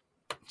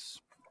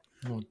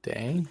 oh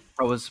dang!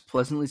 I was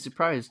pleasantly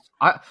surprised.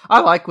 I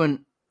like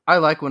when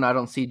I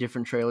don't see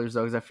different trailers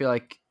though, because I feel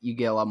like you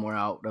get a lot more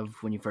out of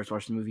when you first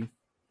watch the movie.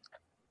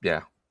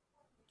 Yeah.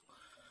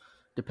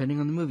 Depending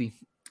on the movie.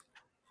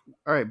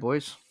 All right,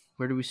 boys.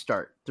 Where do we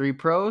start? 3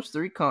 pros,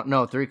 3 cons.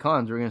 No, 3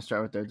 cons. We're gonna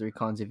start with our 3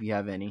 cons if you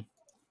have any.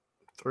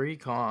 3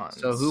 cons.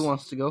 So who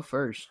wants to go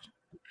first?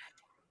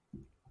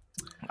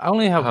 I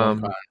only have one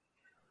con.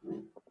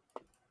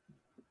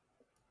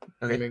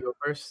 Okay. Let me go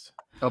first.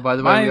 Oh, by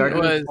the way, we are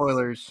doing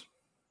spoilers.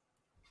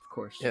 Of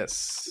course.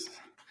 Yes.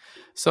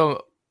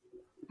 So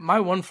my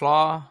one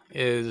flaw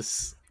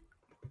is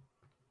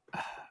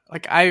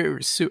like I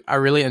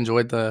really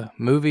enjoyed the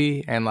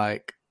movie and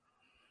like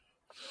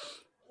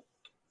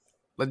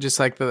just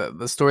like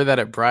the story that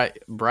it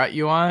brought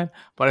you on,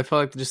 but I feel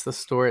like just the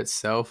story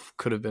itself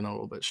could have been a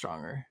little bit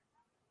stronger.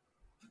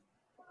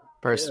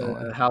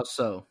 Personally, how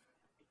so?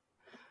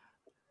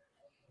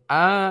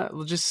 I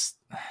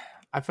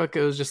feel like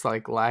it was just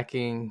like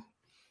lacking.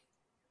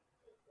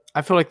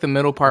 I feel like the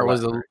middle part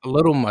was a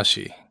little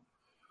mushy.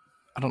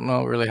 I don't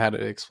know really how to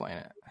explain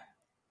it.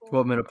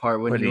 What middle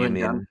part? When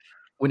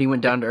he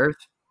went down to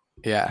Earth?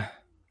 Yeah.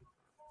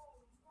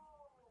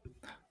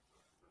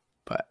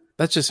 But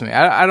that's just me.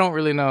 I don't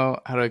really know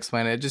how to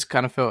explain it. It just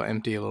kind of felt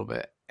empty a little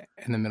bit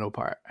in the middle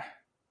part.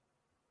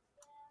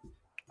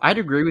 I'd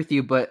agree with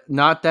you, but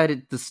not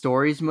that the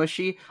story's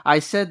mushy. I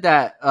said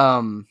that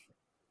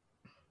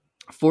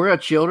for a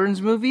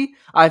children's movie,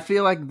 I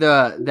feel like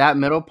that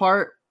middle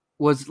part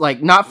was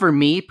like not for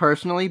me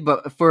personally,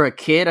 but for a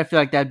kid, I feel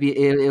like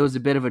it was a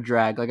bit of a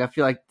drag. Like I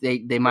feel like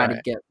they might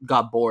have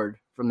got bored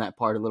from that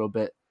part a little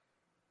bit.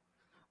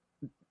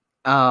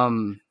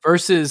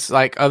 Versus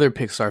like other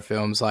Pixar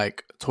films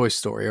like Toy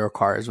Story or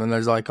Cars, when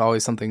there's like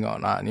always something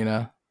going on, you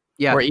know?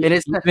 Yeah, or even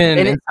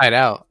Inside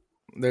Out.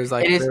 There's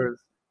like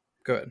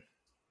good.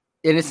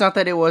 And it's not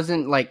that it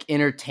wasn't like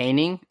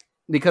entertaining,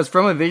 because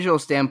from a visual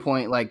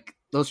standpoint, like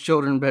those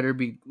children better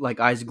be like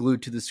eyes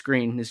glued to the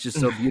screen. It's just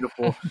so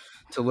beautiful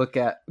to look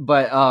at.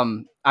 But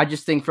I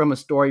just think from a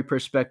story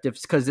perspective,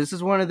 because this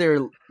is one of their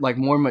like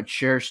more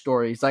mature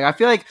stories. Like I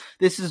feel like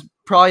this is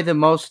probably the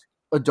most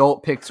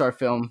adult Pixar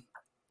film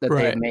that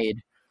they've made.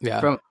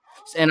 Yeah.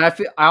 And I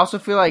also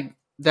feel like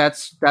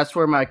that's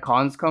where my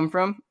cons come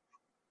from,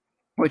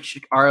 which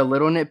are a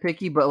little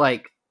nitpicky, but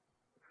like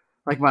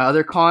my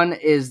other con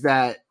is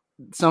that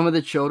some of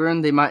the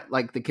children, they might,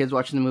 like the kids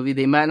watching the movie,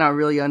 they might not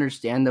really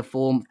understand the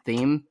full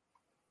theme,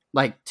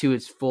 like to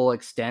its full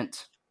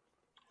extent,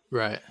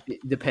 right?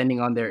 Depending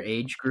on their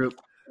age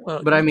group.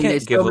 Well, but I mean, they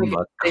still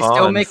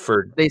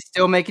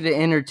make it an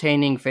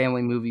entertaining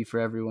family movie for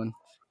everyone.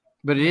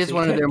 But it is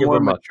one of their more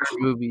mature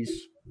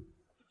movies.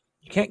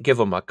 You can't give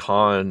them a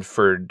con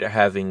for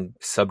having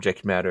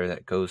subject matter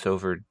that goes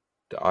over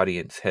the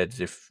audience heads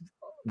if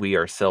we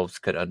ourselves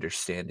could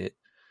understand it.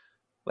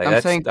 Like I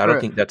don't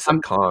think that's a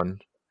con.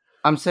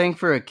 I'm saying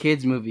for a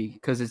kids movie,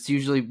 because it's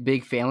usually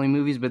big family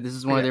movies, but this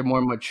is one of their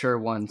more mature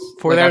ones.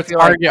 For their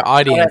target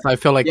audience, I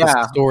feel like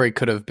the story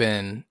could have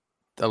been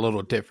a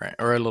little different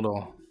or a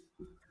little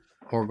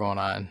more going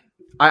on.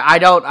 I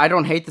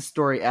don't hate the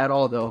story at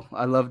all, though.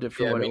 I loved it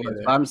for what it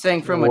was. But I'm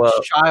saying from a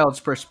child's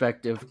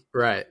perspective.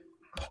 Right.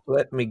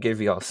 Let me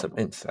give y'all some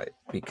insight,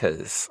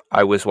 because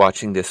I was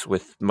watching this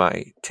with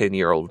my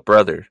 10-year-old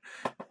brother,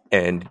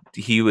 and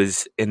he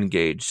was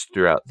engaged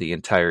throughout the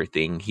entire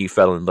thing. He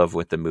fell in love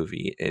with the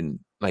movie, and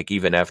like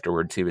even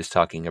afterwards, he was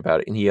talking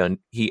about it. And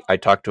I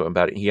talked to him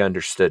about it. And he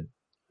understood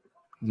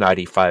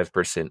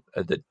 95%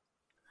 of the.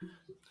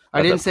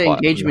 I didn't say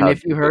engagement.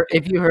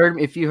 If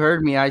you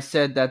heard me, I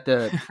said that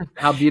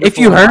how beautiful. If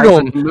you heard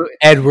him,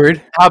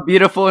 Edward, how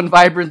beautiful and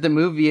vibrant the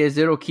movie is,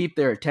 it'll keep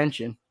their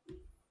attention.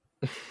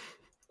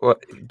 Well,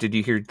 did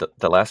you hear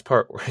the last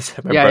part where I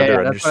said my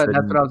brother understood?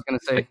 That's what I was going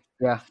to say. Like,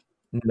 yeah.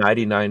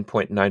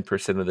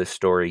 99.9% of the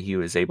story he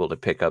was able to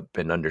pick up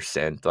and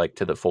understand, like,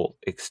 to the full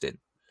extent.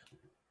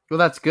 Well,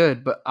 that's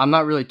good, but I'm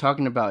not really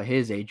talking about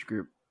his age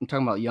group. I'm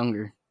talking about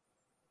younger.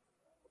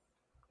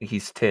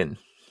 He's 10.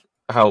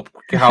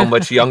 how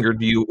much younger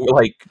do you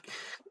like?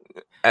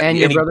 And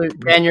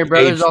your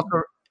brother's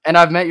also. And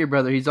I've met your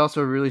brother. He's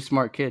also a really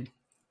smart kid.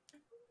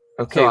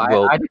 Okay, So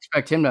well, I'd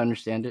expect him to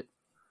understand it.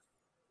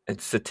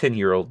 it's a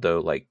 10-year-old though.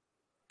 Like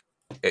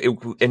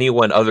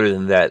anyone other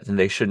than that, then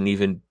they shouldn't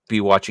even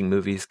be watching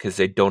movies because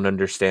they don't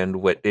understand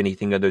what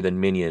anything other than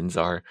Minions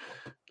are.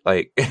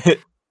 Like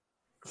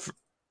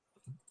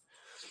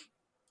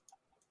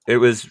it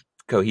was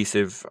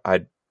cohesive.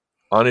 I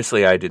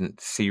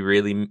didn't see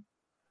really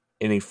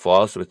any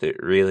flaws with it.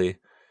 Really,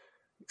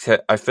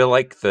 I feel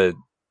like the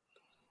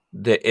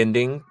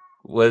ending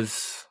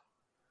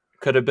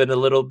could have been a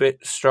little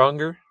bit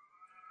stronger.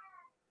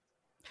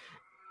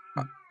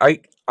 I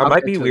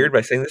might be weird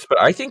by saying this,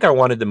 but I think I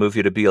wanted the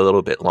movie to be a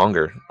little bit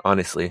longer,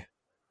 honestly.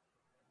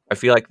 I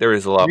feel like there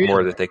is a lot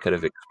more that they could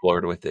have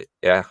explored with it.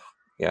 Yeah.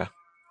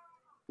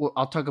 Well,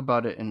 I'll talk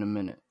about it in a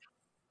minute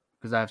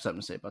because I have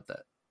something to say about that.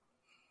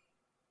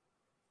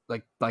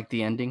 Like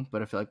the ending,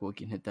 but I feel like we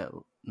can hit that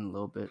in a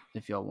little bit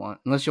if y'all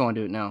want. Unless you want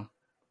to do it now.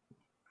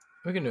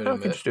 We can do it in a minute.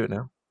 We can just do it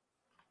now.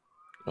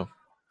 Oh.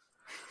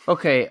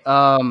 Okay,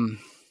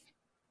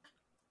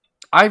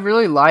 I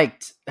really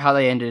liked how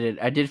they ended it.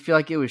 I did feel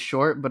like it was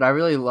short, but I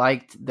really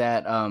liked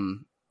that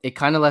it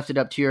kind of left it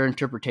up to your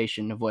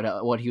interpretation of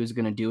what he was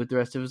going to do with the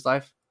rest of his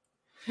life.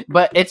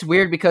 But it's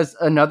weird because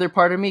another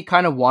part of me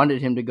kind of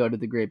wanted him to go to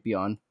the Great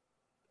Beyond.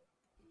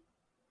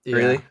 Yeah.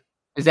 Really?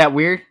 Is that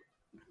weird?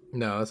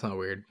 No, that's not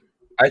weird.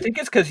 I think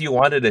it's because you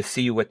wanted to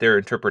see what their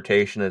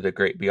interpretation of the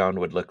Great Beyond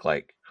would look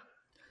like.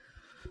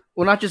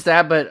 Well, not just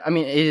that, but I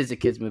mean, it is a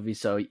kid's movie,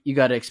 so you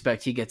got to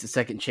expect he gets a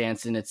second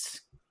chance, and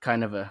it's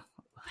kind of a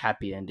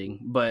happy ending.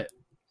 But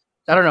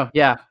I don't know.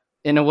 Yeah,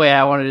 in a way,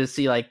 I wanted to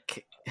see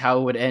like how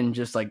it would end,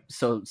 just like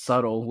so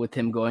subtle with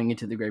him going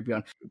into the Great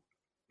Beyond.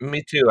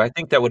 Me too. I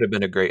think that would have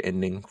been a great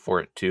ending for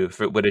it too,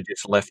 if it would have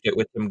just left it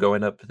with him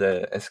going up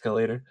the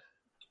escalator.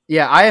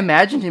 Yeah, I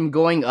imagined him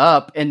going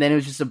up, and then it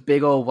was just a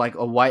big old like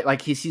a white,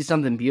 like he sees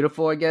something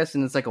beautiful, I guess,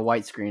 and it's like a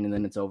white screen, and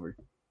then it's over.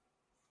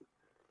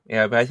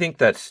 Yeah, but I think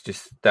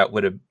that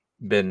would have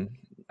been.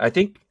 I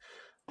think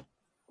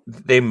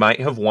they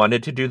might have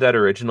wanted to do that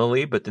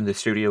originally, but then the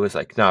studio was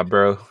like, "Nah,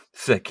 bro,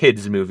 this is a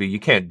kids' movie. You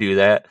can't do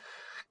that."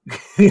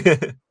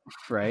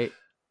 Right,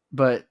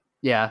 but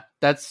yeah,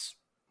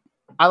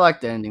 I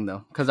like the ending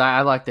though because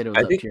I like that it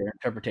was up to your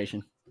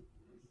interpretation.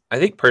 I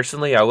think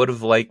personally, I would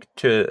have liked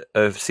to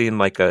have seen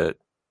like a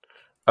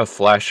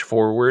flash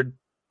forward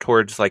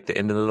towards like the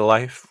end of the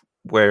life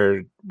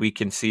where we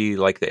can see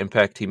like the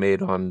impact he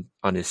made on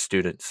his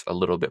students a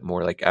little bit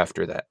more, like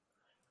after that.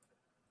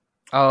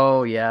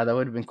 Oh yeah, that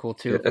would have been cool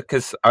too.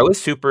 Because I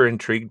was super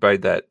intrigued by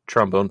that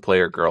trombone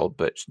player girl,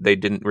 but they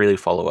didn't really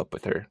follow up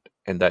with her,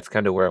 and that's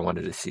kind of where I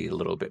wanted to see a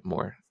little bit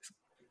more.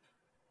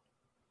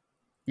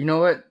 You know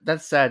what?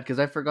 That's sad because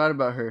I forgot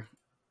about her.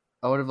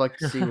 I would have liked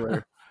to see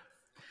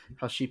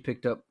how she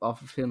picked up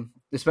off of him,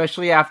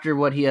 especially after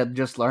what he had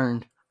just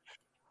learned.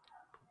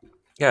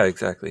 Yeah,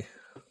 exactly.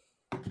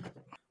 All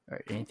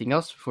right. Anything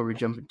else before we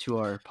jump into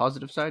our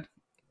positive side?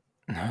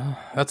 No,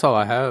 that's all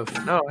I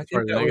have. No, I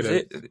think that was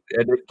it.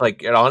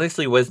 It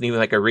honestly wasn't even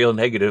like a real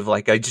negative.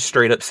 Like I just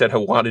straight up said I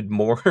wanted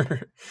more,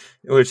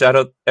 which I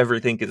don't ever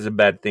think is a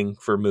bad thing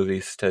for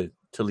movies to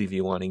leave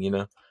you wanting. You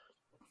know,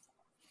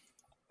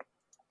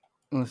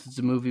 unless it's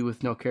a movie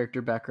with no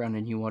character background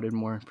and you wanted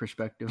more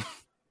perspective.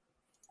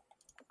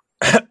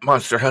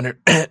 Monster Hunter.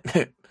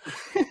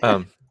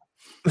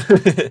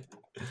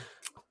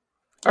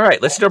 All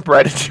right, let's jump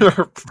right into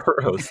our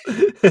pros.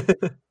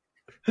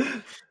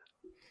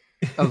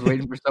 I was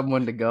waiting for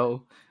someone to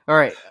go. All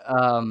right.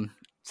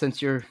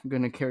 Since you're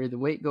going to carry the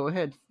weight, go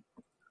ahead.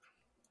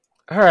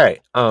 All right.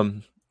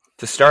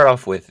 To start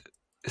off with,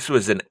 this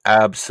was an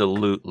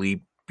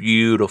absolutely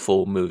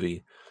beautiful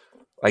movie.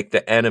 Like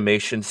the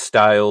animation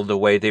style, the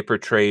way they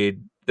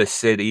portrayed the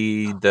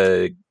city,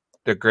 the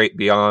Great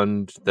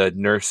Beyond, the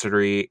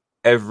nursery,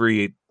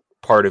 every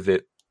part of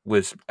it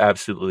was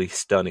absolutely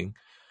stunning.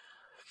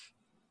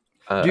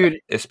 Dude,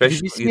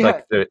 especially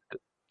like the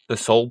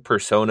soul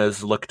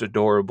personas looked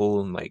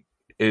adorable, and like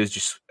it was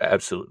just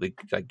absolutely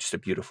like just a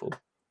beautiful.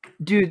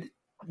 Dude,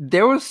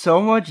 there was so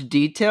much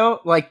detail.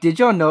 Like, did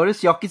y'all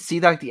notice? Y'all could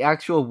see like the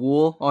actual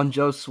wool on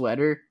Joe's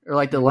sweater or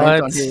like the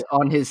length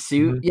on his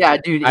suit. Mm-hmm. Yeah,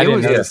 dude, it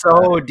was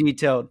so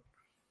detailed.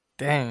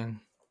 Dang,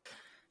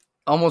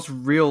 almost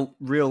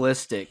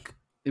realistic.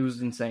 It was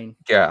insane.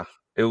 Yeah,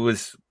 it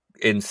was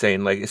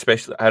insane. Like,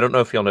 especially, I don't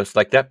know if y'all noticed,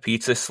 like that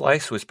pizza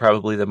slice was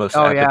probably the most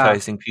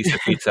appetizing piece of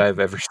pizza I've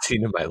ever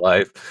seen in my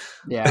life.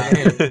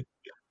 Yeah.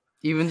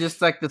 Even just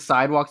like the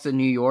sidewalks of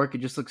New York, it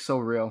just looks so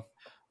real.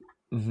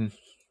 Mm-hmm.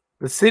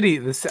 The city,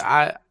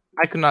 I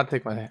could not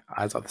take my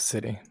eyes off the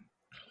city.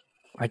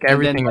 Like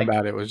everything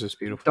about it was just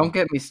beautiful. Don't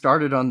get me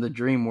started on the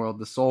dream world,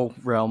 the soul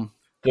realm.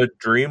 The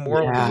dream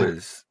world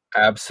was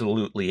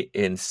absolutely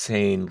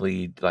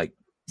insanely like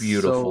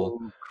beautiful,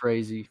 so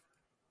crazy.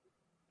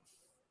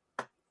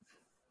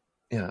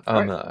 Yeah.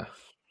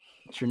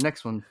 What's your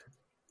next one?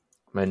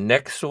 My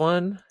next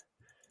one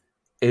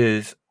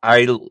is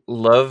I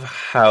love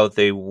how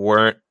they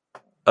weren't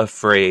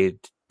afraid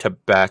to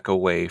back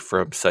away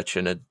from such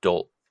an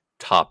adult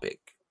topic,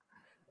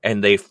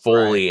 and they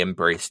fully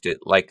embraced it.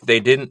 Like they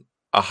didn't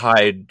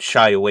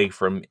shy away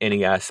from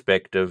any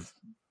aspect of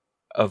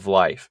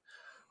life.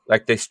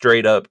 Like they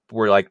straight up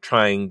were like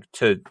trying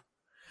to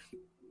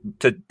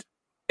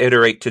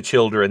iterate to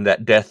children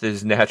that death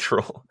is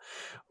natural,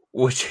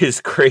 which is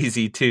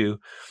crazy too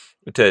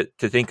to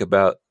think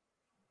about.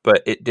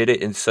 But it did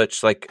it in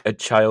such like a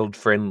child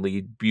friendly,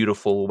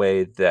 beautiful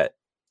way that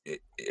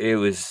it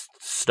was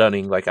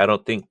stunning. Like I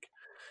don't think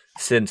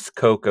since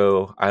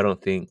Coco, I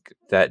don't think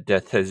that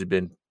death has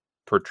been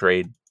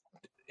portrayed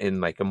in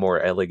like a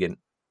more elegant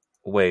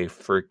way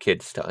for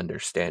kids to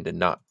understand and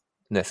not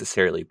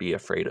necessarily be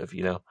afraid of,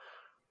 you know?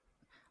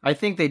 I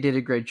think they did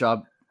a great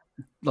job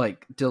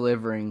like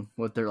delivering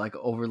what their like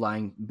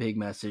overlying big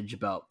message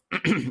about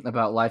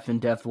about life and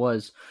death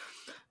was.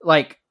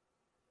 Like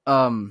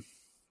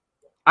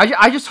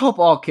I just hope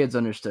all kids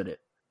understood it,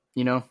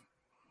 you know?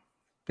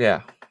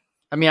 Yeah.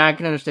 I mean, I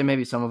can understand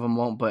maybe some of them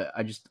won't, but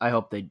I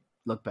hope they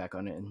look back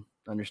on it and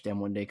understand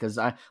one day, cuz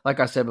like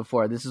I said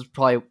before, this is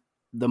probably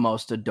the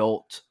most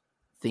adult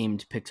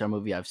themed Pixar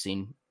movie I've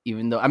seen,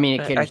 even though I mean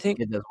it caters to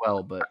kids as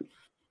well, but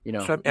you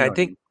know. So I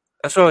think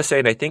that's what I was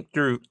saying. I think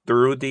through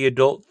the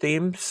adult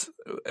themes,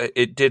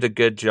 it did a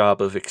good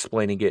job of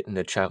explaining it in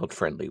a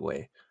child-friendly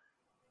way.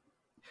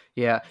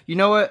 Yeah, you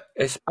know what?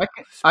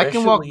 I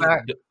can walk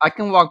back. I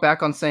can walk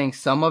back on saying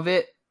some of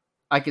it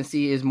I can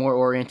see is more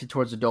oriented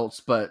towards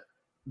adults, but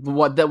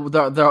what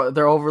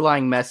their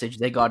overlying message,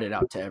 they got it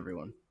out to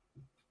everyone.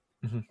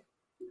 Mm-hmm.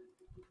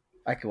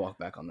 I can walk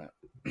back on that.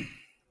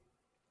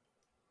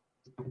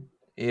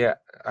 Yeah,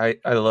 I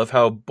love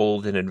how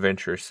bold and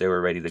adventurous they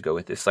were ready to go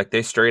with this. Like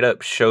they straight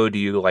up showed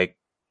you like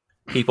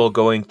people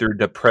going through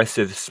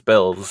depressive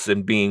spells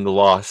and being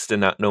lost and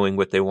not knowing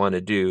what they want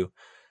to do,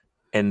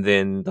 and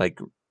then like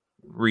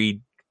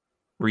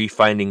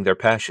refinding their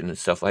passion and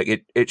stuff.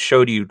 Like it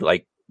showed you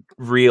like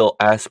real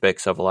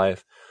aspects of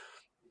life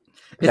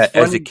that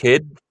as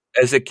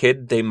a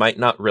kid they might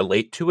not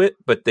relate to it,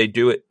 but they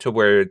do it to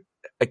where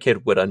a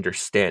kid would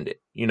understand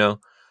it, you know?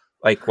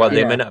 Like while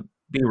they may not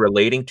be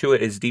relating to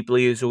it as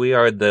deeply as we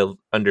are, they'll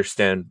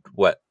understand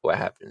what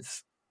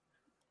happens.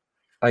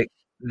 Like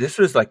this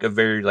was like a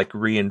very like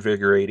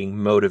reinvigorating,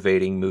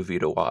 motivating movie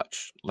to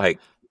watch. Like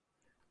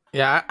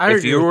yeah, I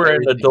if you were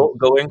an adult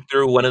going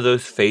through one of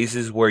those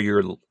phases where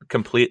you're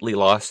completely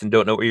lost and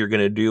don't know what you're going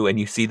to do, and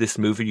you see this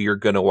movie, you're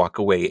going to walk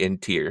away in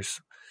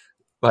tears.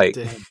 Like,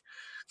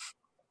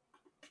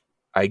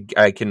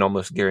 I can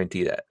almost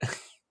guarantee that.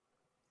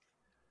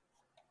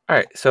 All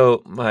right,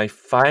 so my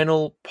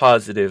final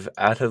positive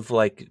out of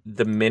like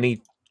the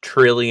many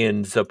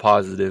trillions of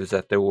positives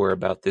that there were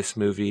about this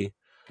movie,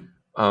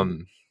 I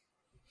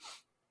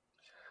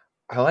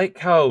like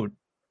how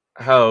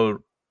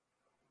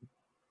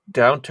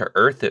down to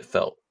earth it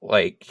felt.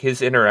 Like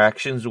his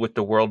interactions with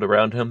the world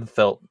around him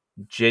felt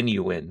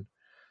genuine,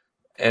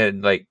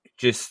 and like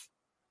just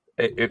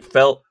it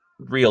felt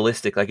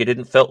realistic. Like it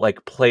didn't felt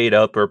like played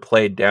up or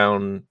played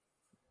down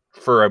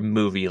for a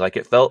movie. Like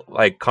it felt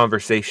like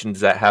conversations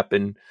that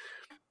happen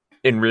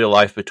in real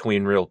life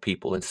between real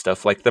people and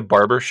stuff. Like the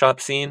barbershop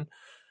scene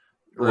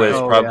was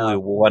probably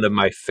one of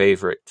my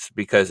favorites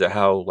because of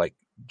how like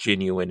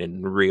genuine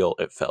and real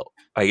it felt.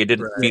 Like it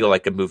didn't feel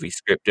like a movie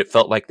script. It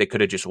felt like they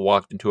could have just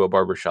walked into a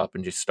barbershop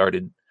and just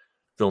started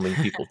filming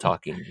people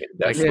talking.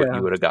 That's what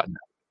you would have gotten.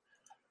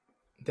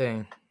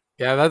 Dang.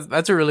 Yeah,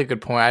 that's a really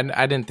good point.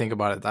 I didn't think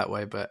about it that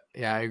way, but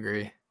yeah, I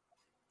agree.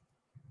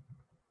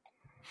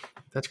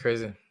 That's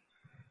crazy.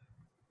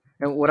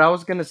 And what I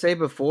was gonna say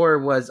before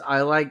was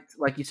I liked,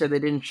 like you said, they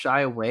didn't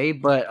shy away,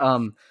 but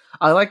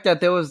I like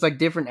that there was like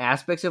different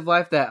aspects of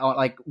life that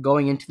like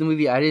going into the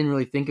movie I didn't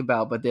really think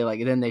about, but they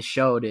like then they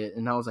showed it,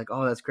 and I was like,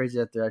 oh, that's crazy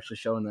that they're actually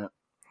showing that,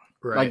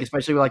 right? Like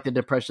especially with like the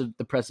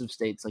depressive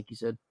states, like you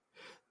said.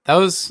 That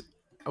was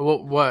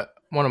what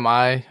one of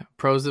my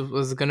pros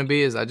was going to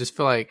be. Is I just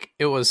feel like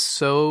it was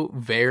so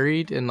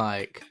varied in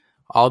like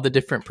all the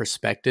different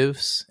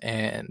perspectives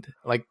and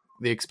like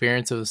the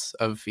experiences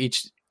of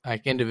each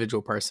like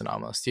individual person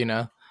almost, you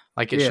know,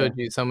 like it showed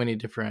you so many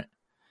different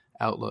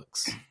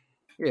outlooks.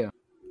 Yeah.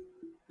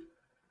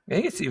 I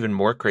think it's even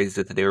more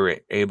crazy that they were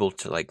able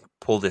to like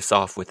pull this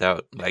off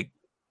without like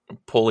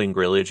pulling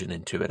religion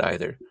into it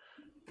either,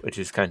 which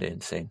is kind of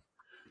insane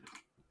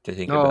to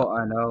think about. Oh,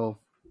 I know.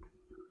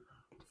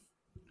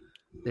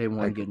 They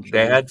weren't getting.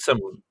 They had some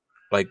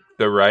like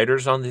the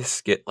writers on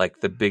this get like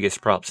the biggest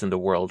props in the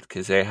world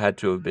because they had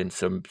to have been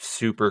some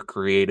super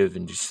creative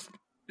and just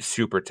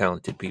super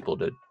talented people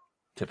to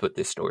put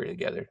this story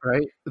together.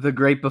 Right? The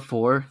great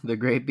before, the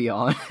great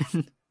beyond.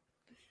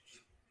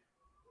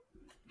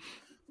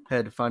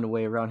 Had to find a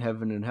way around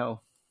heaven and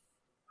hell.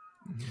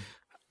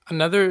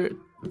 Another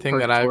thing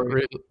that I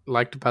really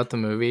liked about the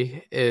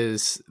movie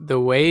is the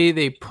way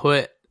they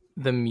put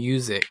the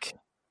music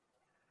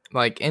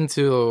like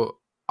into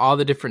all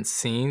the different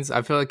scenes.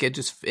 I feel like it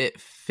just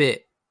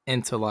fit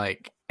into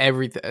like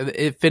everything.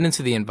 It fit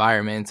into the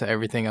environment, into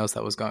everything else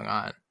that was going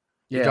on.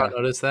 Did y'all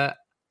notice that?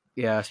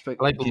 Yeah, I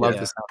love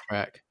the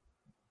soundtrack.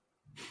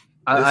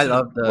 I This is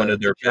love one of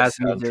the their jazz best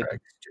music. soundtracks.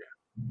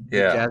 The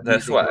Yeah, jazz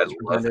that's music what that I was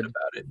loved presented.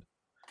 about it.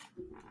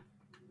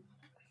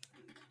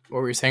 What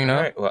were you saying, All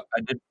Noah? right, well, I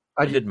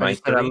I did I my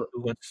just said three.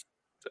 Who wants?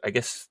 I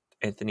guess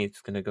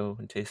Anthony's gonna go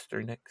into his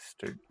three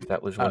next, or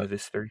that was one Uh, of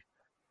his three.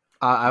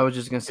 I was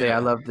just gonna say I Yeah.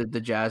 love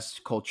the jazz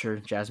culture,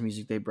 jazz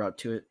music they brought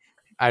to it.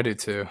 I do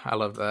too. I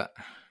love that.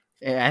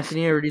 And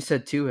Anthony already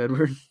said two,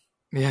 Edward.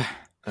 Yeah.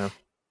 Oh.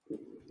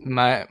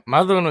 My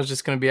other one was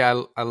just gonna be I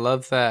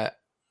love that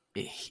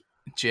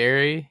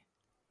Jerry.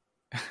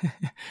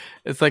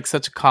 It's like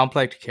such a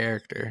complex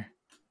character.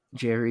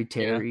 Jerry,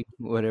 Terry,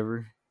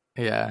 whatever.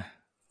 Yeah.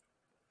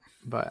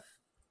 But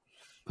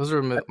those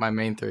were my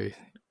main three.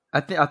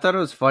 I thought it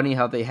was funny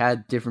how they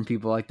had different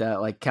people like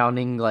that, like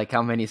counting like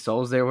how many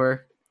souls there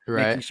were,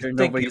 making Right. sure Thank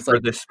you nobody's for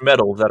like this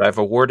medal that I've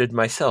awarded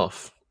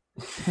myself.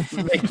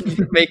 making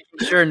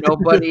sure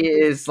nobody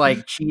is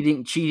like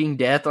cheating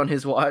death on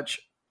his watch.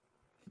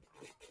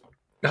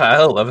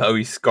 I love how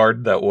he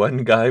scarred that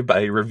one guy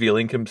by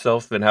revealing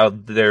himself, and how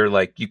they're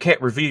like, "You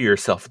can't reveal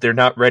yourself. They're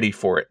not ready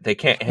for it. They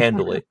can't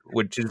handle it,"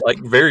 which is like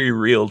very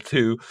real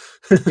too.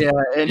 Yeah,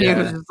 and he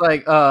was Yeah. just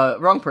like,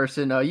 wrong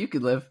person. You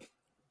could live.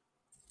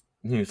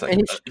 He was like,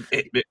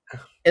 And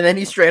And then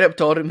he straight up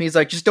told him, he's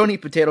like, just don't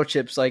eat potato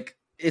chips. Like,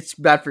 it's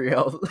bad for your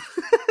health.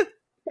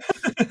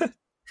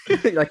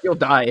 Like, you'll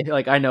die.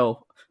 Like, I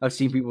know. I've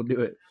seen people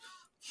do it.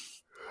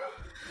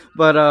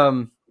 But,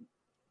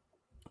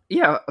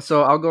 yeah,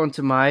 so I'll go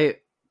into my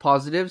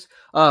positives.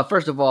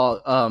 First of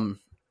all,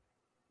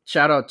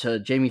 shout out to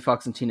Jamie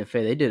Foxx and Tina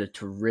Fey. They did a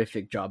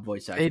terrific job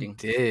voice They acting.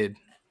 did.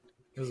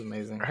 It was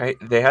amazing. right?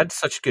 They had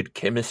such good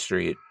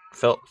chemistry. It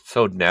felt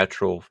so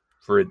natural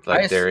for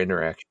like their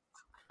interaction.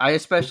 I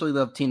especially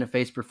love Tina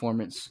Fey's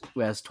performance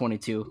as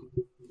 22.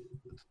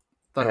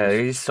 Yeah,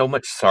 there's so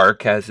much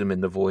sarcasm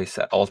in the voice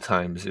at all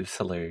times. It was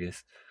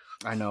hilarious.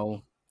 I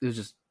know. It was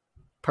just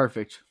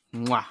perfect.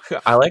 Mwah.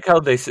 I like how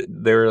they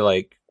were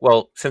like,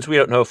 well, since we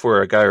don't know if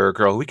we're a guy or a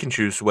girl, we can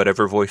choose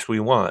whatever voice we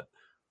want.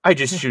 I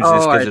just choose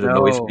this because it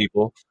annoys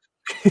people.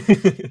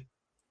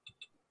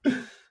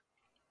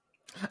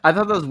 I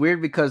thought that was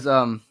weird because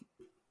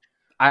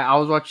I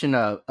was watching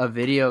a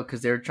video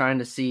because they were trying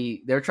to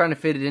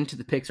fit it into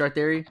the Pixar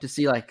theory to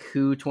see like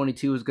who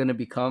 22 was going to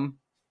become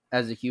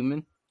as a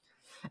human,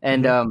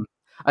 and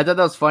I thought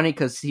that was funny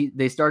because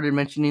they started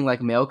mentioning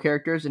like male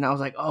characters, and I was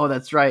like, oh,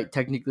 that's right.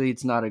 Technically,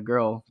 it's not a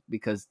girl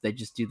because they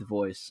just do the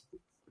voice.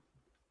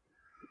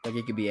 Like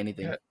it could be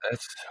anything. Yeah,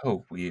 that's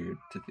so weird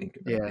to think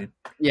about. Yeah, dude.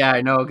 yeah,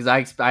 I know because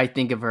I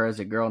think of her as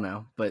a girl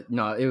now, but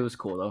no, it was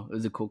cool though. It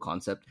was a cool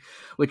concept,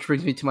 which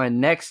brings me to my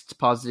next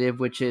positive,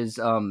 which is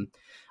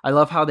I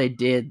love how they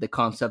did the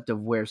concept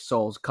of where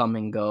souls come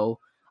and go.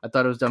 I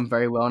thought it was done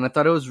very well, and I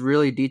thought it was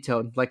really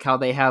detailed, like how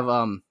they have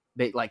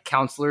they like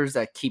counselors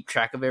that keep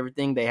track of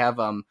everything. They have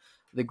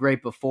the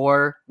great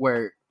before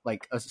where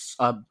like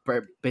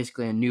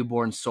basically a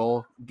newborn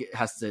soul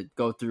has to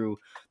go through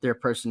their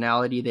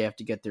personality. They have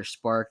to get their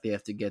spark. They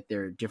have to get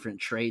their different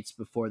traits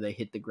before they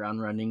hit the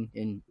ground running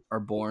and are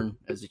born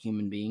as a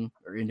human being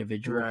or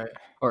individual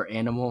or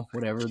animal,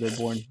 whatever they're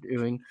born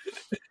doing.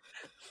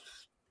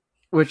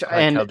 Which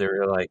I like how they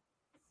were like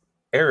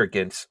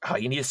arrogance. Oh,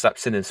 you need to stop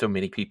sending so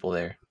many people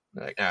there.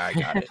 They're like, I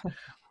got it.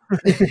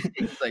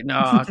 It's like,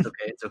 no, it's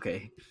okay. It's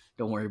okay.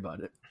 Don't worry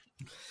about it.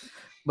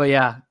 But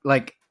yeah,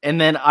 like, and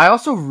then I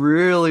also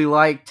really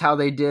liked how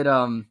they did,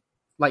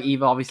 like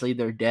Eve, obviously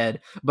they're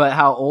dead, but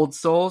how old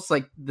souls,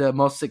 like the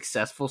most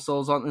successful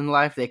souls in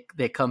life,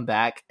 they come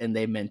back and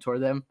they mentor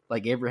them,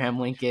 like Abraham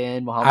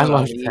Lincoln, Muhammad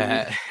Ali.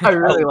 That. I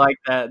really like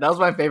that. That was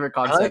my favorite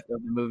concept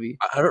of the movie.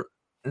 I don't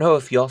know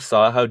if y'all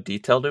saw how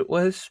detailed it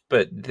was,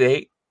 but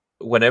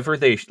whenever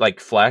they like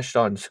flashed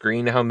on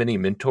screen how many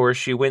mentors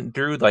she went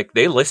through, like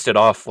they listed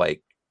off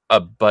like a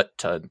butt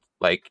ton.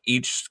 Like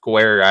each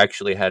square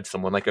actually had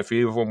someone. Like a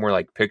few of them were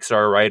like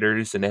Pixar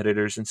writers and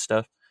editors and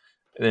stuff,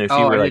 and then a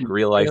few were like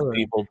real life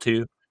people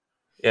too.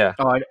 Yeah.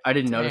 Oh, I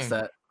didn't notice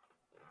that.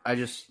 I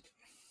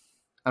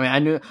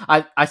mean,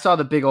 I saw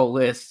the big old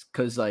list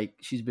because like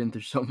she's been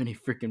through so many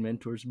freaking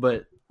mentors,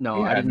 but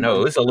no, I didn't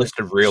know. It was a list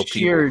of real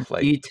sheer people.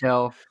 Like,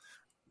 detail.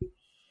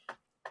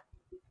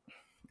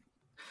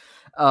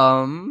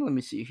 Let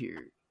me see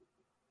here.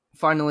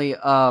 Finally,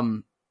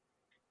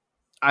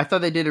 I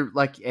thought they did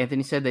like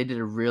Anthony said, they did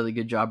a really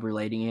good job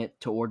relating it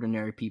to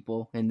ordinary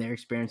people and their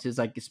experiences.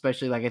 Like,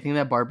 especially like I think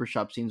that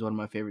barbershop scene is one of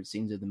my favorite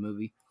scenes of the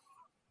movie.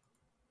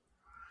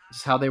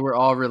 Just how they were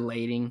all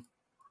relating.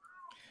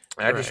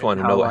 I just want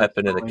to know what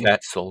happened to the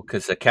cat soul,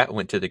 because the cat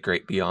went to the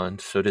great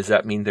beyond. So does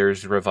that mean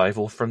there's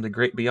revival from the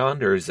great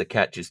beyond, or is the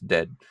cat just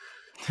dead?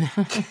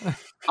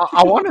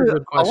 I want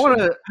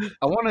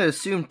to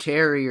assume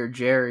Terry or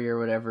Jerry or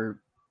whatever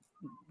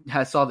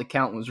saw the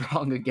count was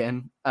wrong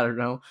again. I don't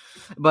know,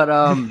 but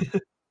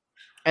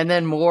and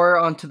then more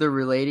onto the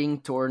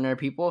relating to ordinary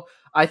people.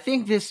 I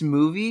think this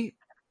movie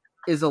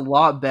is a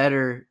lot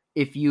better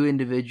if you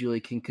individually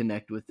can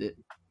connect with it.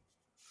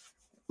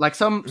 Like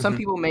some Mhm.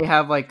 people may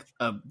have like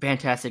a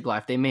fantastic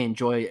life. They may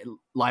enjoy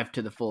life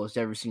to the fullest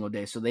every single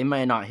day, so they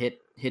may not hit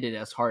it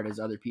as hard as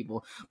other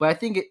people. But I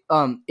think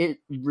it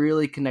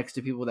really connects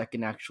to people that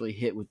can actually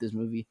hit with this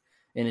movie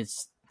and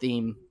its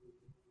theme,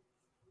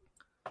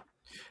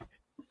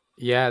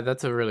 Yeah,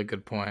 that's a really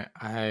good point.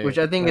 which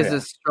I think Oh, is yeah. a I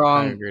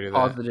strong agree to that.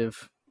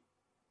 positive.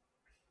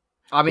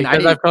 I mean,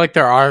 Because I feel like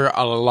there are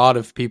a lot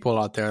of people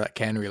out there that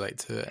can relate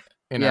to it.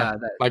 You know, yeah,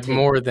 that like take-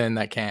 more than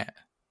that can't.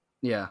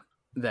 yeah,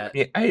 that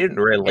Yeah, I didn't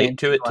relate and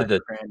to it to life the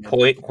for granted.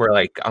 point where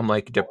like I'm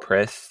like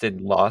depressed and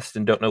lost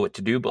and don't know what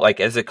to do. But like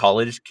as a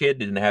college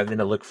kid and having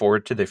to look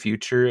forward to the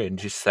future and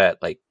just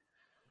that like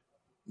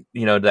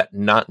that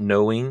not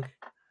knowing,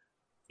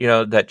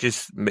 that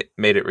just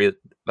made it real.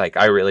 Like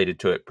I related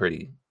to it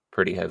pretty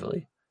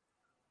heavily.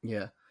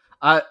 Yeah,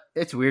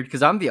 it's weird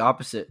because I'm the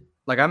opposite.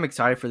 Like I'm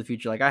excited for the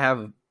future. Like I have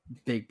a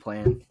big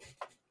plan,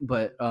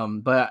 but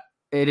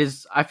it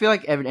is. I feel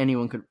like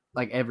everyone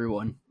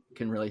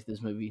can relate to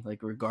this movie, like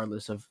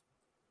regardless of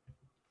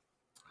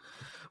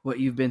what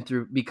you've been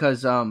through,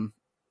 because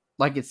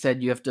like it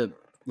said, you have to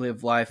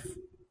live life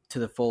to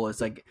the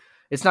fullest. Like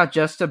it's not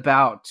just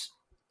about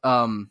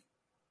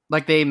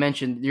like they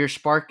mentioned, your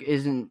spark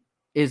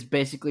is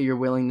basically your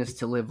willingness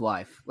to live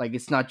life. Like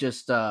it's not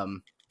just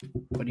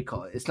what do you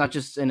call it? It's not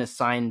just an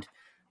assigned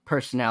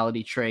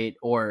personality trait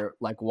or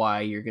like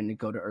why you're going to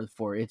go to Earth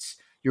for. It's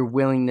your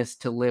willingness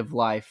to live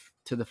life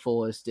to the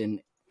fullest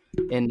and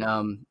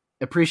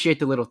appreciate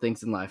the little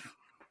things in life.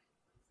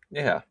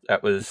 Yeah,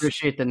 that was.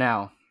 Appreciate the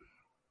now.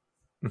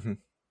 Mhm.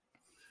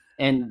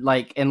 And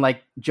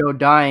like Joe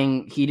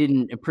dying, he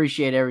didn't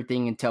appreciate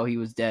everything until he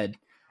was dead,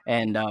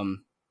 and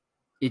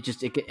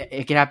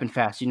it can happen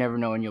fast. You never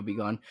know when you'll be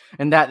gone.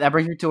 And that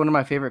brings me to one of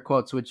my favorite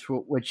quotes, which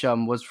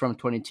was from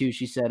 22.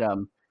 She said,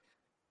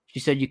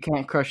 "You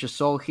can't crush a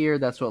soul here.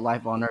 That's what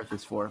life on Earth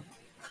is for."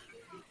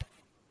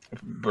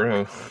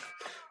 Bro,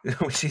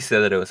 when she said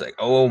that, it was like,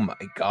 oh my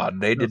god,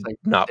 they was did like,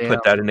 not damn.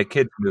 put that in a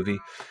kids movie.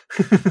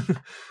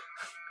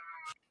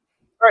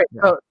 All right,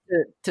 so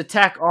to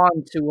tack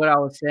on to what I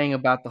was saying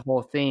about the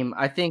whole theme,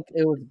 I think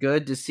it was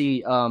good to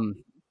see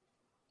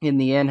in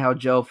the end how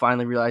Joe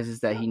finally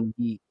realizes that he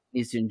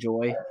needs to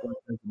enjoy what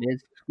it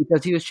is,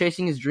 because he was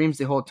chasing his dreams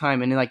the whole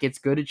time, and like it's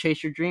good to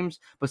chase your dreams,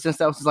 but since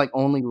that was his like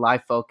only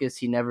life focus,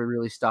 he never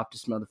really stopped to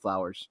smell the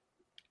flowers,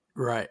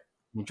 Right.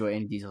 enjoy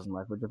any details in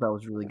life, which I thought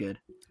was really good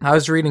I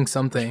was reading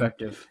something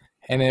perspective.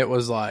 and it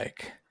was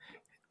like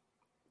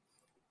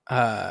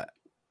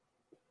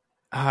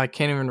I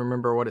can't even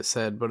remember what it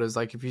said, but it was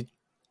like if you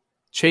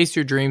chase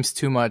your dreams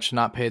too much,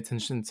 not pay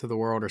attention to the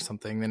world or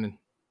something, then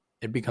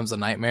it becomes a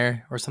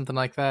nightmare or something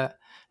like that.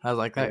 And I was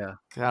like, that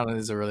kind of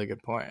is a really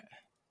good point.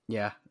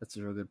 Yeah, that's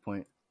a real good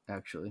point,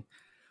 actually.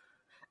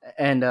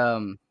 And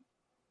I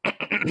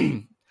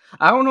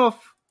don't know if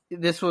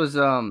this was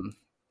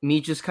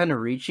me just kind of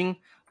reaching,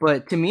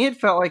 but to me it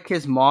felt like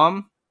his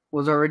mom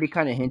was already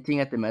kind of hinting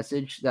at the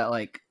message that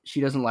like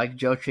she doesn't like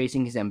Joe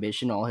chasing his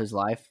ambition all his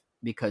life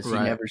because he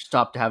Right. never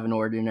stopped to have an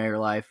ordinary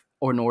life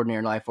or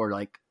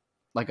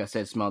like I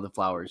said, smell the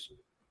flowers.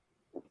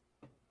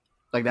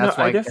 Like that's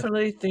why I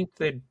definitely think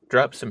they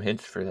dropped some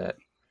hints for that.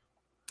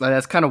 like,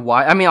 that's kind of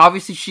why. I mean,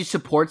 obviously she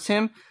supports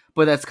him,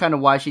 but that's kind of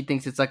why she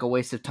thinks it's like a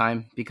waste of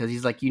time, because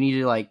he's like, you need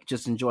to like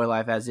just enjoy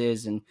life as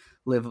is and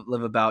live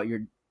about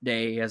your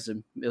day as a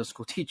middle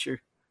school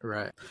teacher.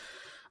 Right.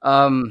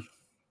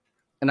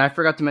 And I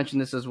forgot to mention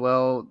this as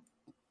well,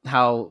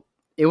 how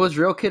it was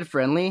real kid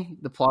friendly,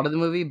 the plot of the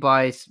movie,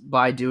 by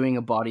doing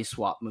a body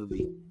swap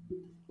movie.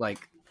 Like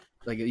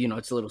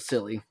it's a little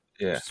silly.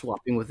 Yeah.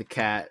 Swapping with a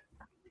cat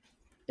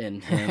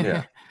and him.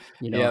 Yeah.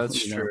 Yeah,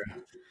 that's true.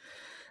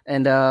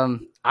 And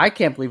I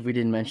can't believe we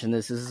didn't mention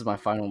this. This is my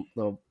final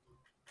little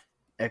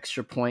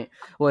extra point,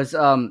 was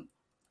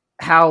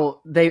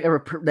how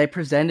they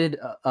presented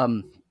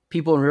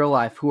people in real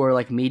life who are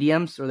like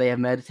mediums or they have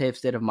meditative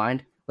state of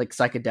mind, like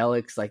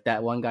psychedelics. Like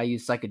that one guy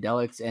used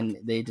psychedelics, and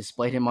they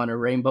displayed him on a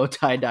rainbow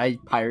tie-dye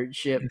pirate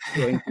ship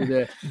going through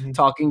the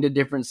talking to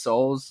different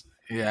souls.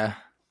 Yeah.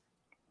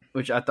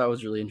 Which I thought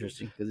was really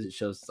interesting because it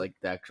shows like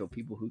the actual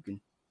people who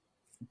can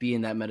be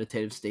in that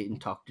meditative state and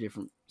talk to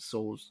different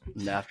souls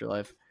in the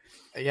afterlife.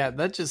 Yeah,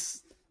 it's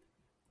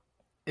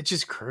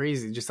just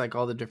crazy, just like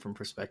all the different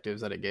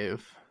perspectives that it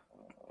gave.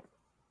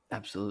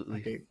 Absolutely.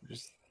 Like it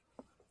just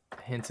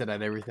hinted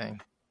at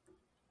everything.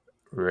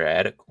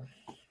 Radical.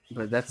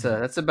 But that's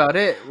about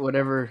it.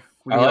 Whatever.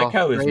 I like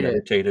how his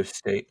meditative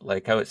state,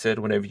 like how it said,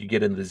 whenever you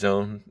get in the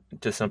zone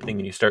to something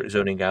and you start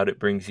zoning out, it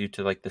brings you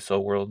to like the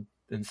soul world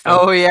and stuff.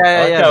 Oh yeah,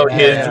 I like how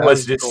his yeah,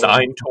 was just cool.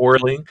 sign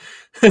twirling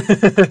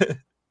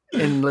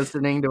and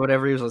listening to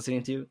whatever he was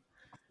listening to.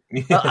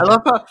 Yeah.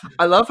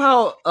 I love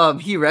how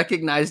he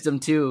recognized him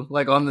too,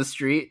 like on the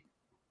street.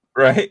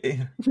 Right.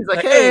 He's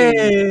like,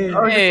 "Hey,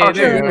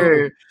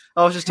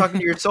 I was just talking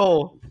to your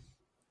soul."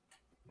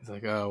 It's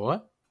like,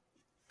 what?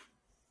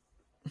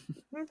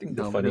 I think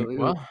No, funny.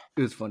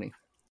 It was funny.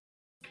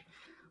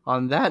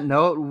 On that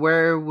note,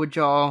 where would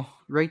y'all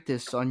rate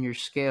this on your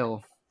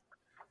scale?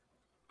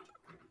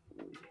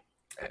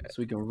 So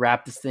we can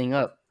wrap this thing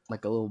up.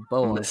 like a little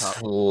bow I'm on gonna top.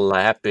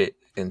 slap it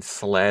and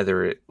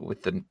slather it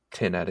with the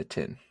 10 out of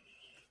 10.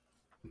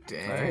 All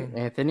right, Dang.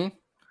 Anthony.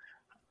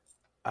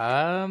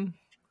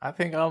 I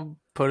think I'll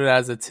put it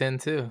as a 10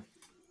 too.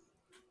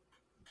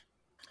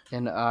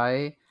 And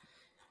I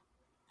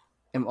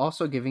am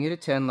also giving it a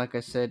 10. Like I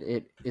said,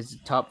 it is a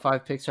top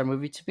 5 Pixar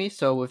movie to me.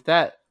 So with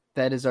that,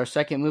 that is our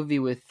second movie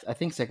with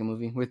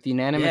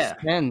unanimous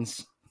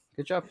 10s.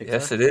 Good job, Pixar.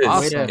 Yes, it is.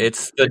 Awesome.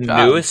 It's the Good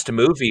job. newest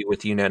movie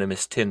with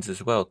unanimous 10s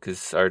as well,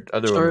 because our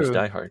other one was True.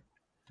 Die Hard.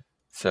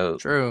 So,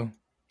 True.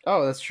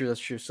 Oh, that's true. That's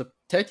true. So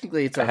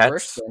technically, it's our Hats-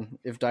 first then.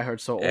 If Die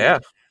Hard's so old, yeah.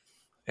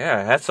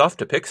 Hats off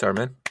to Pixar,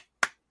 man.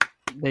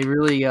 they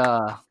really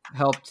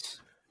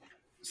helped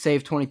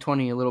save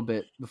 2020 a little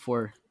bit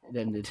before it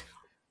ended.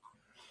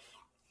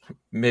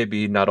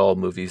 Maybe not all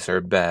movies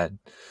are bad.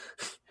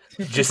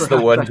 Just the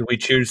Perhaps ones we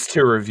choose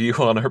to review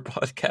on our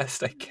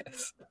podcast, I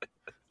guess.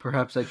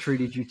 Perhaps I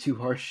treated you too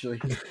harshly.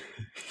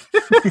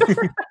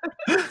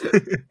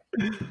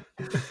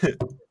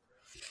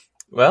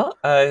 Well,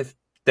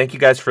 thank you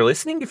guys for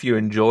listening. If you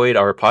enjoyed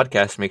our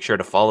podcast, make sure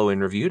to follow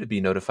and review to be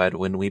notified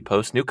when we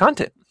post new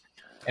content.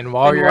 And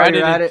while you're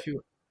at it,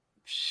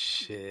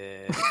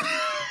 shit.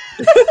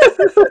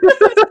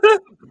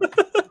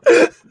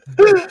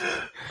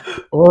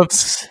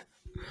 Whoops.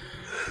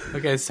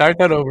 Okay, start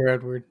that over,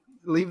 Edward.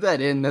 Leave that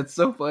in. That's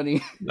so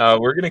funny. No,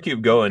 we're going to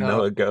keep going. No.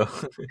 Noah, go.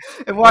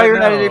 And while I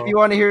you're at it, if know. you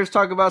want to hear us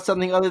talk about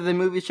something other than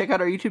movies, check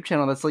out our YouTube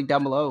channel. That's linked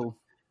down below.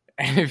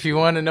 And if you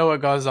want to know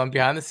what goes on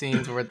behind the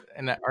scenes or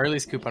an early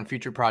scoop on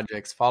future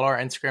projects, follow our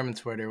Instagram and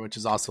Twitter, which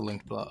is also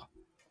linked below.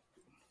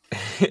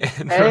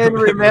 And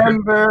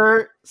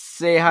remember,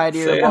 say hi to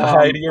your say mom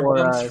hi to your for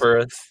moms us. for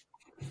us.